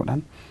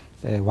kutannoodhaan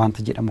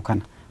wanta jedhamu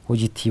kana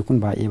hojiitti kun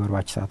baay'ee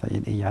barbaachisaa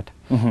ta'ee yaada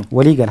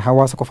waliigala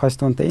hawaasa qofaas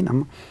ta'uu hin ta'in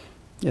amma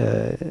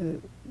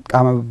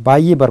qaama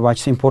baay'ee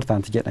barbaachisa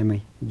important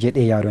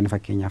jedhee yaaduu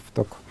fakkeenyaaf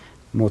tokko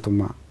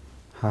mootummaa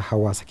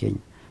hawaasa keenya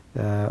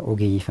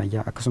ogeeyyii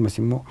fayyaa akkasumas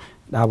immoo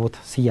dhaabota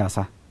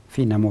siyaasaa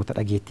fi namoota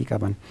dhageettii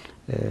qaban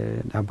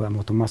dhaaba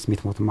mootummaas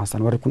miti mootummaas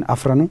warri kun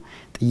afranuu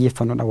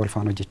xiyyeeffannoodhaan wal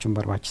faana hojjechuun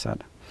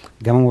barbaachisaadha.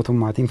 Gama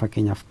mootummaatiin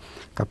fakkeenyaaf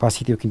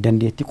kapaasitii yookiin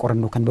dandeettii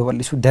qorannoo kan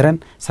babal'isu daran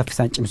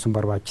saffisaan cimsuun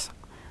barbaachisa.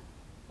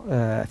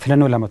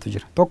 Filannoo lamatu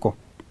jira. Tokko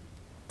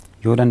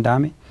yoo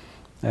danda'ame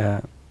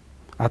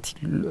ati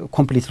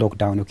complete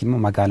lockdown yookiin immoo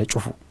magaala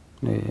cufu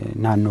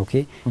naannoo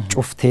kee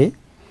cuftee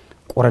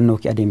qorannoo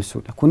kee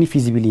adeemsisuudha. Kuni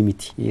feasibility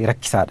miti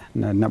rakkisaadha.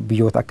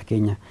 Biyyoota akka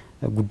keenya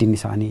guddinni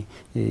isaanii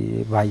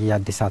baay'ee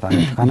yaaddessaa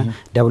ta'an kana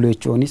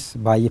WHO'nis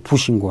baay'ee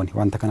pushing goone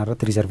wanta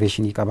kanarratti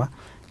reservationii qaba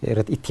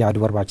irratti itti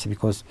yaaduu barbaachisa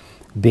because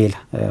beela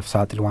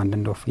saaxilu waan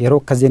danda'uuf yeroo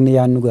akka jenne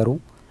yaannu garuu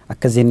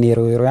akka jenne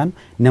yeroo yaan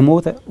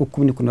namoota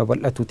dhukkubni kun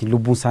bal'atuutiin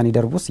lubbuun isaanii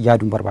darbus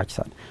yaaduun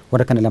barbaachisaadha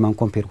warra kana lamaan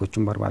compare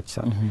gochuun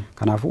barbaachisaadha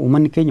kanaafuu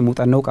uummanni keenya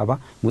muuxannoo qaba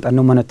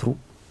muuxannoo mana turuu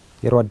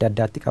yeroo adda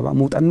addaatti qaba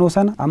muuxannoo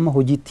sana amma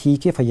hojiitti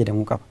hiikee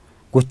fayyadamuu qaba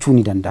gochuu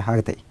ni danda'a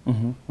haa ta'e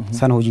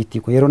sana hojiitti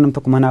ko yeroo nam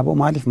tokko manaa ba'u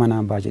maaliif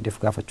manaan baa jedheef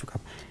gaafachuu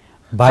qaba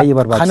baay'ee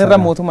barbaachisaadha kanarra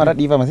mootummaarra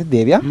dhiifamasitti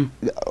deebi'a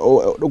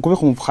dhukkubni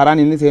kun karaan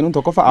inni seenuun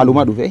tokko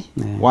fa'aalumaa dhufe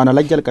waan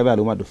ala jalqabee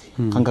aalumaa dhufe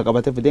kan ka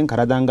qabate fideen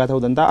karaa daangaa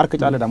ta'uu danda'a harka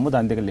caalaadhaan immoo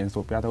daandii qilleensa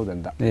Itoophiyaa ta'uu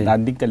danda'a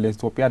daandiin qilleensa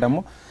Itoophiyaa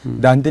immoo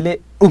daandilee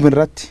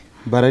dhumirratti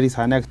barari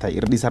isaanii akka ta'e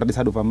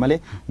irdisaa dhufan malee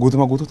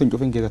guutuma guutuutti hin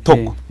cufin keessa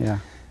tokko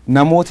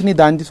namootni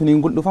daandii suniin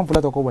guldhufan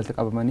fuula tokko walitti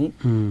qabamanii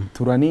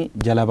turanii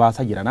jala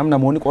baasaa jiran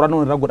namoonni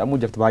qorannoon irra godhamuu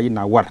jirti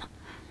baay'inaan warra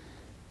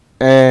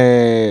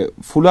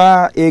fuula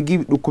eegii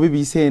dhukkubi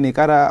biiseene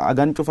qara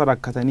agan cufa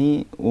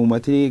rakkatanii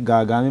uummati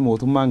gaagaame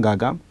mootummaan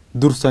gaagaam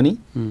dursanii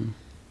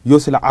yoo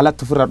sila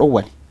alatti ofirra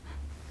dhowwani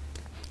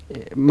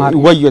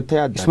wayyottee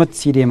yaadda isumatti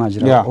sii deemaa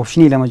jira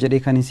optionii lama jedhee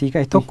kan hin sii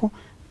ka'e tokko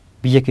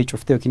biyya kee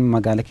cuftee yookiin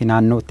magaala kee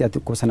naannootti ati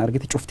dhukkubsa sana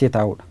argite cuftee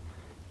taa'uudha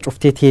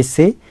cuftee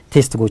teessee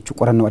teest gochuu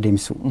qorannoo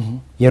adeemsu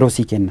yeroo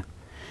sii kenna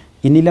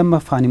inni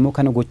lammaffaan immoo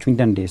kana gochuu hin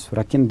dandeessu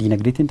rakkina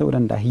diinagdeetiin ta'uu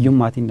danda'a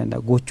hiyyummaatiin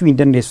danda'a gochuu hin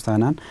dandeessu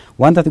taanaan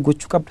wanta ati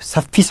gochuu qabdu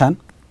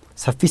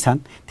saffisaan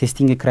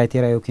teestingii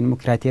kiraateriyaa yookiin immoo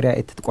kiraateriyaa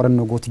itti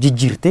qorannoo gootu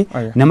jijjiirtee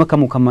nama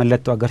kamuu kan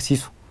mallattoo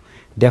agarsiisu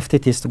daftee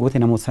teest goote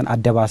namoota sana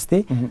adda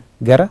baastee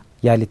gara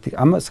yaalitti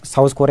amma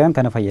South Koreaan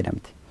kana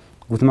fayyadamte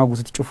guutumaa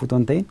guutuutti cufuu ta'uu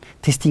hin ta'in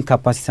teesting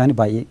kaappaasitii isaanii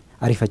baay'ee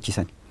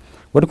ariifachiisan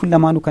warri kun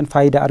lamaanuu kan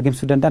faayidaa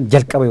argamsiisuu danda'an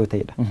jalqaba yoo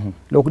ta'edha.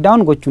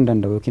 Lookdaawun gochuu hin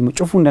danda'u yookiin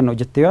cufuu hin danda'u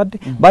jettee yaadde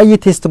baay'ee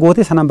teest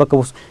gootee sanaan bakka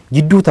buusu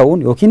jidduu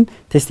ta'uun yookiin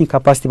teestiin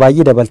kaappaasitii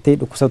baay'ee dabaltee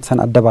dhukkubsattoota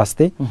sana adda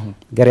baastee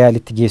gara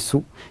yaalitti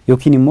geessuu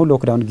yookiin immoo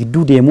lookdaawun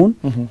gidduu deemuun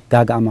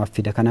gaaga'amaaf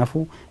fida.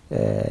 Kanaafuu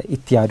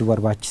itti yaaduu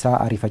barbaachisaa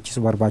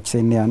ariifachiisuu barbaachisaa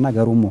inni yaadna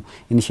garuu immoo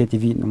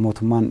inisheetivii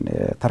mootummaan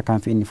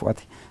tarkaanfii inni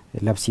fudhate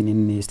labsiin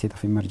inni state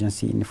of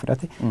emergency inni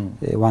fudhate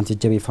waan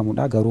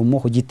jajjabeeffamuudha garuu immoo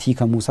hojiitti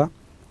hiikamuusaa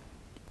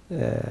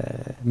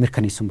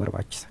mirkaneessuun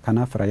barbaachisa.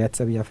 Kanaaf raayyaa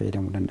ittisa biyyaa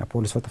fayyadamuu danda'a,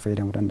 poolisoota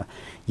fayyadamuu danda'a.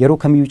 Yeroo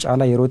kamiyyuu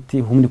caalaa yerootti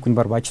humni kun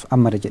barbaachisu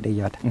ammadha jedhee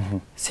yaada.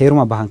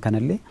 Seeruma bahan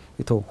kanallee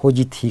itoo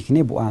hojiitti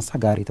hiiknee bu'aansaa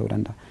gaarii ta'uu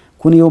danda'a.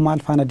 Kun yoo maal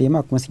faana deema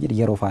akkuma si jedhe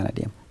yeroo faana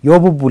deema. Yoo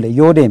bubbule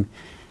yoo deeme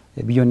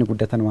biyyoonni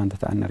guddatan wanta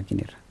ta'an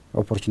argineerra.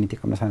 Opportunity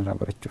qabna isaan irraa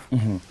barachuuf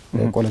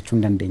qolachuu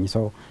hin dandeenye.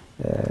 So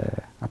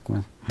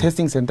akkuma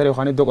testing center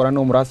yookaan iddoo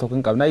qorannoo muraasa tokko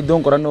hin qabna.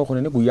 Iddoon qorannoo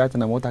kun guyyaatti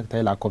namoota akka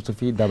ta'e lakkoofsuu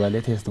fi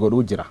dabalee test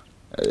godhuu jira.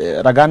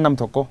 Ragaan nam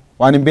tokko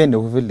waan hin beekne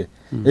ofifille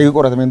eegi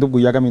qoratameen duub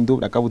guyyaa kamiin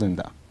duub dhaqqabuu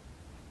danda'a.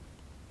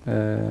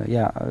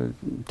 Yaa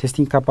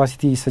testing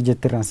capacity isa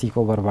jettirraan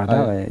siikoo barbaada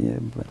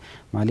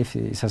maaliif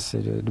isas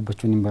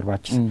dubbachuun hin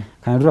barbaachisa.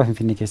 Kana dura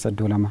Finfinnee keessa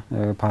iddoo lama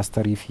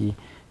paastarii fi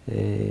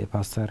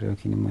Pastor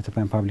yookiin immoo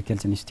Ethiopian Public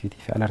Health Institute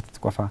fi alartitti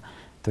qofa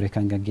ture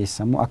kan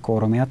gaggeessamu akka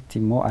Oromiyaatti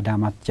immoo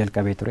Adaamaatti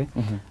jalqabee ture.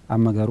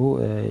 Amma garuu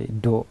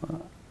iddoo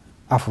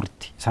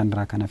afurti isaan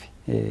kana fi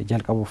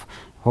jalqabuuf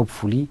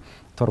hopefully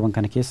torban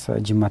kana keessa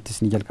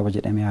Jimmaattis ni jalqaba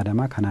jedhamee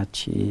yaadama.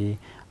 Kanaachi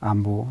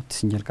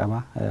Amboottis ni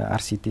jalqaba,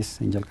 Arsiittis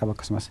ni jalqaba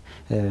akkasumas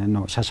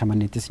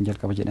Shaashamanneettis ni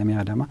jalqaba jedhamee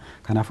yaadama.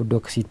 Kanaaf iddoo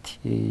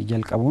akkasiitti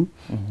jalqabuun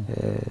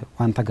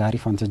wanta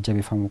gaarii wanta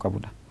jajjabeeffamuu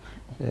qabudha.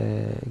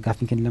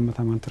 Gaaffiin keenya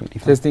lammataa maal ture?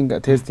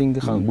 Testing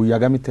kan guyyaa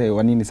gamitti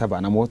wanni inni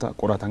saba namoota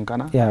qoratan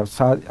kana?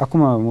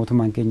 Akkuma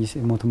mootummaan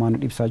nu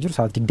ibsaa jiru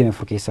sa'aatii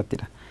 24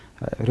 keessattidha.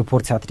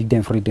 Ripoortii sa'aatii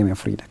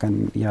 24 kan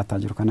dhiyaataa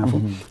jiru. Kanaaf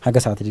haga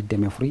sa'aatii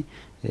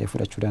 24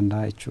 fudhachuu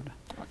danda'a jechuudha.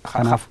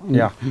 Kanaaf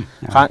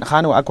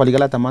kaan akka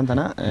waliigalaatti ammaan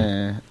tana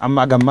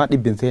amma gammaa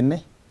dhibbin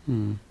seenne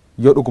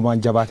yoo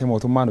dhugumaan jabaatee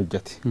mootummaan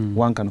hojjete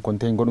waan kan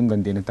konteen godhuu hin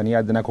dandeenyettanii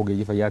yaaddan akka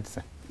ogeeyyii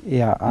fayyaattisan.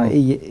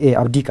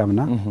 Abdii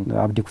qabna.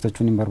 Abdii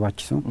kutachuun hin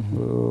barbaachisu.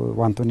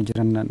 Wantoonni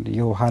jiran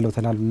yoo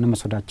haalota ilaalu nama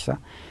sodaachisa.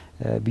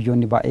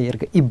 Biyyoonni baay'ee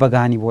erga dhibba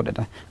gahanii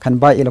boodadha. Kan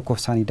baay'ee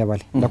lakkoofsaanii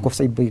dabale.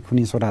 Lakkoofsa dhibba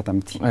kuniin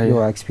sodaatamti.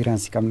 Yoo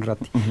ekspiriyansii qabnu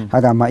irratti.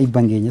 Haga ammaa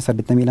dhibban keenya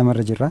 82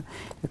 irra jirra.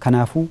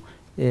 Kanaafuu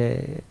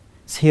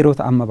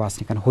seerota amma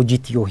baasne kan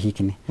hojiitti yoo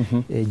hiikne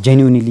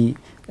genuinely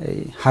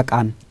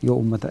haqaan yoo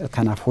uummata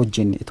kanaaf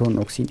hojjenne itoon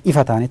dhoksiin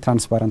ifa taane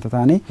transparent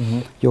taane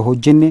yoo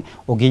hojjenne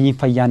ogeeyyiin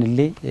fayyaan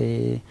illee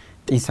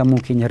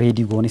xiinsammuu keenya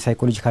reedii goone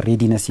psychological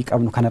readiness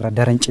qabnu kanarra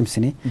daran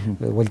cimsine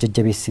wal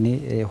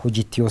jajjabeessine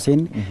hojiitti yoo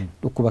seenne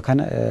dhukkuba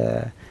kana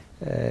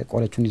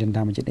qolachuun ni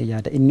danda'ama jedhee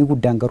yaada. Inni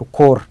guddaan garuu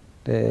koor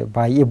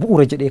baay'ee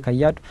bu'uura jedhee kan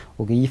yaadu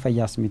ogeeyyii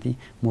fayyaas miti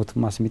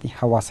mootummaas miti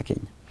hawaasa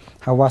keenya.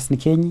 Hawaasni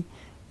keenyi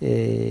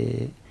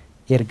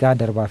ergaa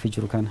darbaa fi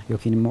jiru kana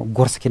yookiin immoo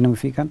gorsa kennamuu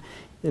fi kan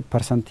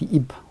parsantii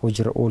dhibba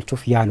hojiirra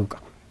oolchuuf yaaluu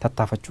qaba,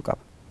 tattaafachuu qaba.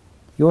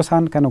 Yoo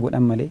isaan kana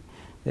godhan malee,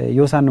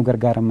 yoo isaan nu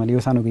gargaaran malee, yoo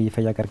isaan ogeeyyii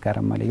fayyaa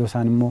gargaaran malee, yoo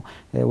isaan immoo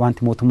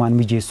wanti mootummaan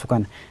mijeessu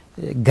kana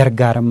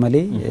gargaaran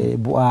malee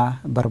bu'aa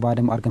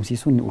barbaadamu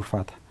argamsiisuun ni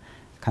ulfaata.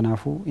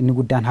 Kanaafuu inni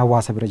guddaan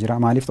hawaasa bira jira.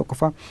 Maaliif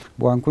tokkoffaa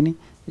bu'aan kun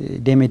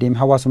deemee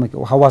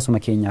hawaasuma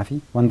keenyaa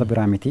fi wanta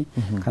biraa miti.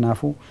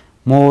 Kanaafuu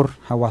moor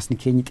hawaasni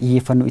keenya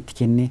xiyyeeffannoo itti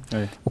kennee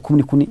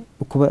dhukkubni kun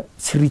dhukkuba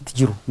sirriitti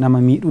jiru nama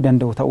miidhuu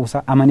danda'u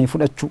ta'uusaa amanee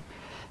fudhachuu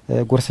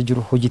gorsa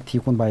jiru hojiitti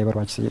kun baay'ee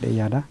barbaachisa jedhee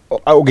yaada.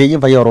 Ogeeyyiin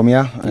fayyaa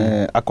Oromiyaa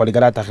akka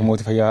waliigalaatti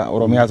hakiimooti fayyaa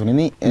Oromiyaa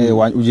sunini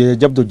waan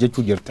jabdu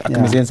hojjechuu jirti.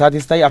 Akka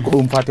miseensaatis ta'e akka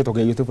dhuunfaatti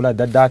ogeeyyoota fuula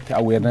adda addaatti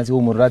aweernasii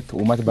uumuu irratti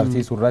uummata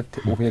barsiisuu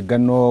irratti of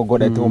eeggannoo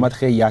godhate uummata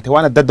keeyyaate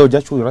waan adda addaa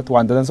hojjechuu irratti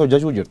waan dansa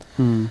hojjechuu jirti.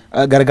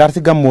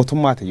 Gargaarsi gam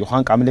mootummaati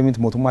yookaan qaamni miti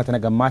mootummaati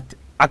nagammaatti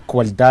akka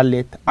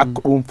waldaalleetti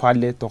akka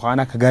dhuunfaalleetti yookaan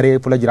akka garee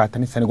fuula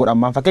jiraatanis sani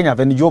godhamaan fakkeenyaaf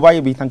inni yoo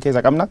baay'ee biitan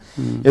keessa qabna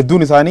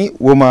hedduun isaanii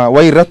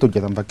wayii irratti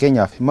hojjetan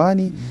fakkeenyaaf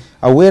maani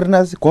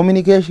awareness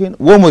communication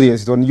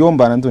womodeessitoon yoon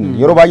baanan tun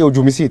yeroo baay'ee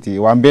hojumisiiti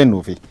waan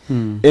beennuufi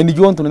inni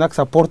yoon tun akka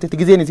sappoortiitti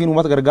gizeen isiin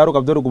uummata gargaaruu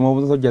qabdee dhuguma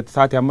uummata hojjette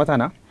saati amma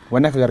tana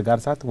wanni akka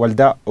gargaarsaatti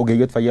waldaa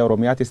ogeeyyoota fayyaa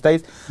Oromiyaatis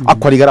ta'is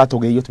akka waliigalaatti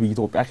ogeeyyoota biyya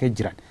Itoophiyaa keessa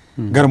jiran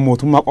gar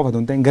mootummaa qofa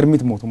tun ta'in gar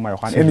miti mootummaa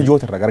yookaan inni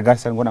joota irra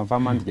gargaarsan godhan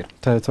faamaanti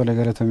jira. Tole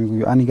galatoomii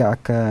guyyuu ani egaa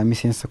akka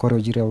miseensa koree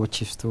hojii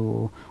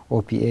raawwachiiftuu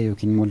OPA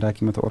yookiin waldaa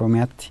hakiimota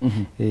Oromiyaatti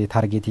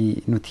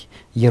taargeetii nuti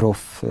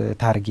yeroof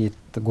taargeet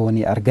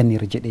goonee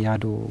arganneerra jedhee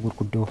yaaduu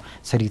gurguddoo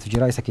sadiitu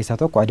jira. Isa keessaa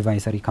tokko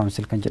advaayisarii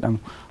kaawunsil kan jedhamu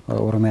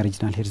Oromiyaa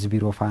Riijinaal Heelz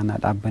Biiroo faana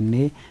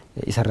dhaabbannee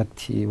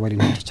isarratti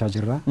waliin hojjechaa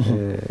jirra.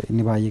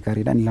 Inni baay'ee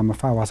gaariidha. Inni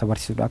lammaffaa hawaasa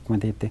barsiisuudha akkuma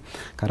ta'etti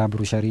karaa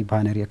biruusharii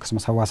baanerii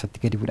akkasumas hawaasatti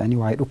gadi bu'anii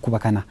waa'ee dhukkuba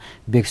kana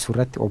beeksisuu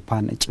irratti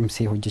oppaan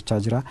cimsee hojjechaa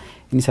jira.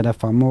 Inni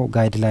sadaffaa immoo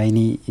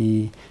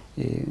gaayidlaayinii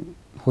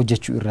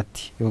hojjechuu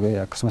irratti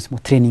akkasumas immoo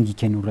tireeningii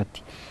kennuu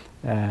irratti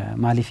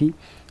maaliifi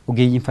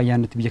ogeeyyiin fayyaa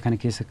nuti biyya kana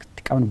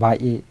keessatti qabnu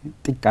baay'ee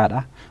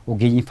xiqqaadha.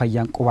 Ogeeyyiin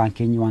fayyaan qubaan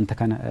keenya wanta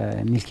kana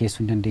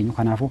milkeessuu hin dandeenyu.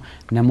 Kanaafuu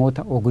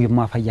namoota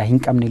ogummaa fayyaa hin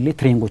qabne illee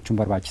tireen gochuun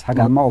barbaachisa.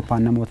 Haga ammaa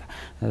oppaan namoota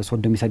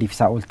 33 fi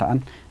isaa ol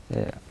ta'an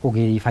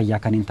ogeeyyii fayyaa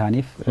kan hin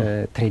taaneef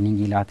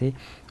tireeningii laatee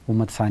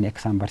uummata isaanii akka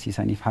isaan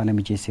barsiisaniif haala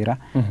mijeesseera.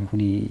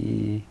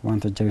 Kuni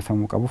wanta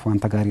jajjabeeffamuu qabuuf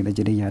wanta gaariidha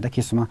jedhee yaada.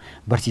 Keessumaa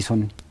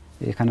barsiisonni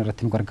kana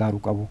irratti nu gargaaruu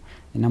qabu.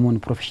 Namoonni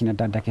profeshinii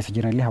adda addaa keessa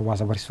jiran illee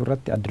hawaasa barsiisuu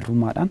irratti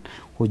addarrummaadhaan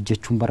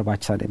hojjechuun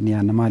barbaachisaadha inni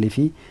yaadna.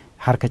 Maaliifi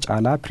harka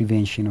caalaa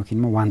prevention yookiin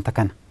immoo wanta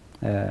kana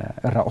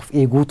irraa of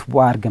eeguutu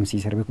bu'aa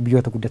argamsiisa.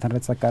 Biyyoota guddatan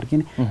irratti akka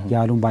argine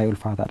yaaluun baay'ee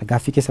ulfaataadha.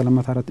 Gaaffii keessa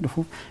lammataa irratti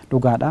dhufuuf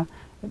dhugaadha.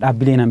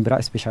 Dhaabbileen an biraa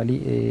especially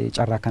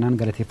carraa kanaan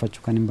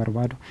galateeffachuu kan hin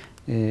barbaadu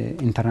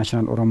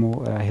International Oromo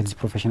Health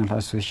Professional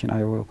Association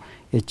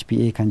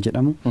IOHPA kan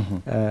jedhamu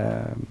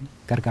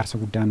gargaarsa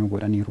guddaa nu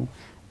godhaniiru.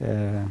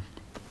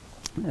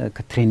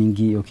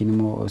 Trainingii yookiin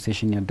immoo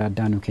seeshinii adda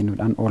addaa nu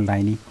kennuudhaan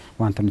onlaayinii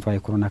wanta nuti waa'ee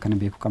koronaa kana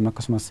beekuu qabnu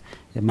akkasumas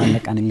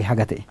maallaqaan illee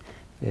haga ta'e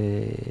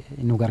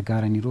nu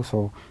gargaaraniiru.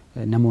 So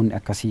namoonni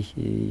akkasii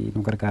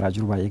nu gargaaraa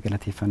jiru baay'ee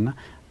galateeffanna.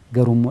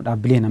 Garuu immoo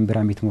dhaabbileen an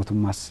biraa miti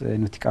mootummaas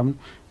nuti qabnu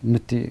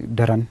nuti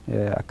daran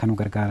akka nu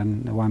gargaaran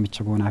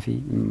waamicha goonaa fi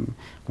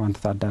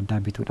wantoota adda addaa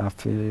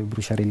bituudhaaf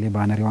biruusharii illee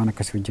baanarii waan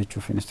akkasii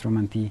hojjechuuf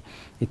instrumentii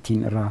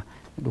ittiin irraa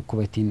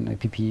dhukkuba ittiin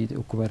PP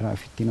dhukkuba irraa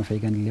ittiin of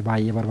eegan illee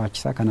baay'ee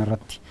barbaachisaa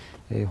kanarratti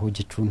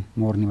hojjechuun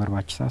moorni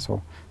barbaachisaa so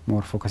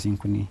moor fookasiin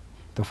kun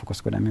to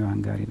focus godhamee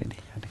waan gaarii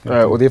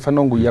dha.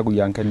 Odeeffannoon guyyaa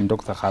guyyaan kennin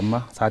Dr.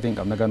 Khamma saatiin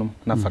qabna ganum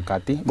na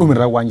fakkaatti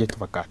dhumirra waan jettu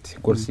fakkaatti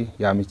gorsi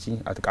yaamichi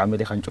ati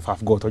qaamelee kan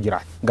cufaaf gootoo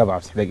jiraat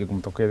gabaabsi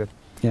daqiiquma tokko keessatti.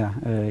 yaa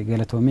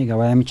galatoomii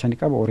gabaa yaamicha ni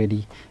qaba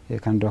already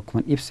kan dura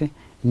akkuma ibse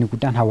inni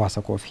guddaan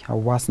hawaasa koofi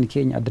hawaasni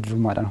keenya adda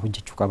durummaadhaan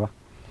hojjechuu qaba.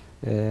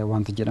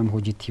 Wanta jedhamu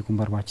hojiitti kun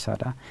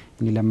barbaachisaadha.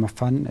 Inni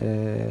lammaffaan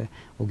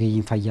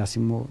ogeeyyiin fayyaas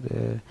immoo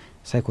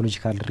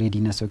psychological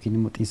readiness yookiin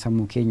immoo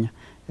xiinsammuu keenya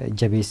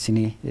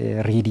jabeessinee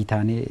reedii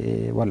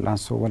taanee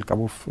wal'aansoo wal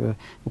qabuuf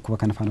dhukkuba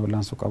kana faana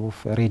wal'aansoo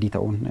qabuuf reedii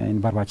ta'uun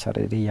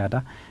barbaachisaadha jedhee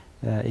yaada.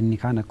 Inni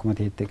kaan akkuma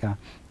ta'etti egaa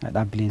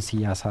dhaabbileen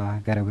siyaasaa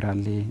gara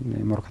biraallee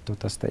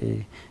morkattootas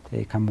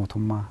ta'ee kan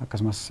mootummaa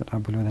akkasumas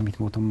dhaabbileen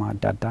miti mootummaa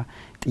adda addaa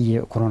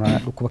koronaa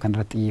dhukkuba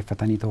kanarratti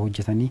xiyyeeffatanii ta'uu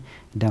hojjetanii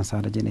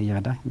dansaadha jedhee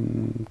yaada.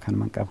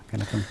 Kanumaan qaba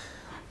galatoomii.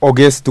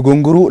 Ogeessi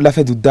Dugunguruu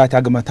lafa duddaatti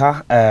hagmataa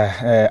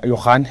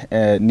yookaan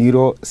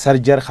niiroo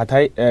sarjar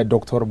hatay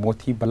Dr.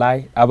 Mootii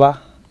Balaay Abaa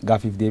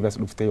gaafiif deebi'as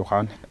dhufte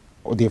yookaan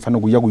odeeffannoo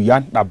guyyaa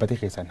guyyaan dhaabbatee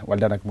keessan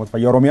waldaan akkuma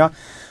fayyaa Oromiyaa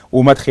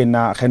uummata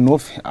kennaa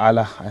kennuuf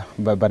haala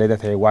bareeda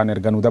ta'e waan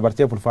erganuu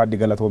dabartee fulfaadhi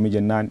galatoomii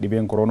jennaan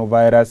dhibeen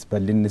kooronaavaayirasii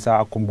bal'inni isaa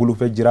akkuma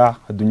guluufee jira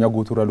addunyaa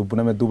guutuurra lubbuu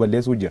nama hedduu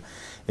balleessuu jira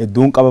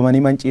hedduun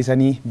qabamanii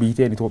manciisanii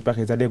biyyeen Itoophiyaa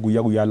keessallee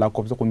guyyaa guyyaan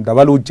lakkoofsa kun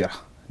dabaluu jira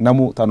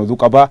namu tanuduu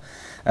qaba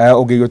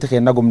ogeeyyoota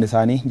kennaa gumni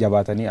isaanii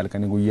jabaatanii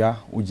halkanii guyyaa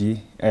hojii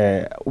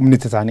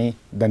humniti isaanii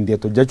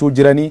dandeettu hojjechuu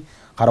jiranii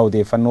karaa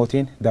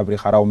odeeffannootiin dabri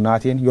karaa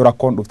humnaatiin yoo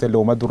rakkoon dhufte illee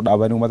uummata dur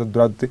dhaabanii uummata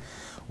duratti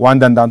waan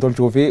danda'an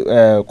tolchuu fi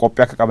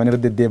qophii akka qaban irra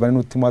deddeebanii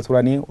nutti himaa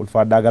turanii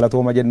ulfaadhaa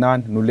galatooma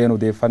jennaan nulleen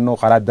odeeffannoo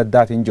karaa adda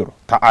addaatiin jiru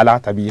ta'alaa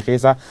tabii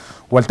keessa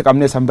walitti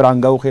qabnee san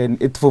biraan ga'uu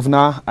itti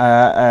fufnaa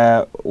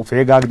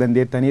ufee gaag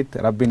dandeettaniitti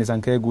rabbiin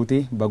isan ka'ee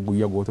guutii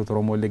bagguyyaa gootota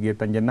Oromoo illee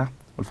geettan jenna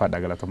ulfaadhaa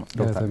galatooma.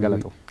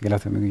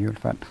 Galatooma guyyuu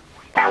ulfaadha.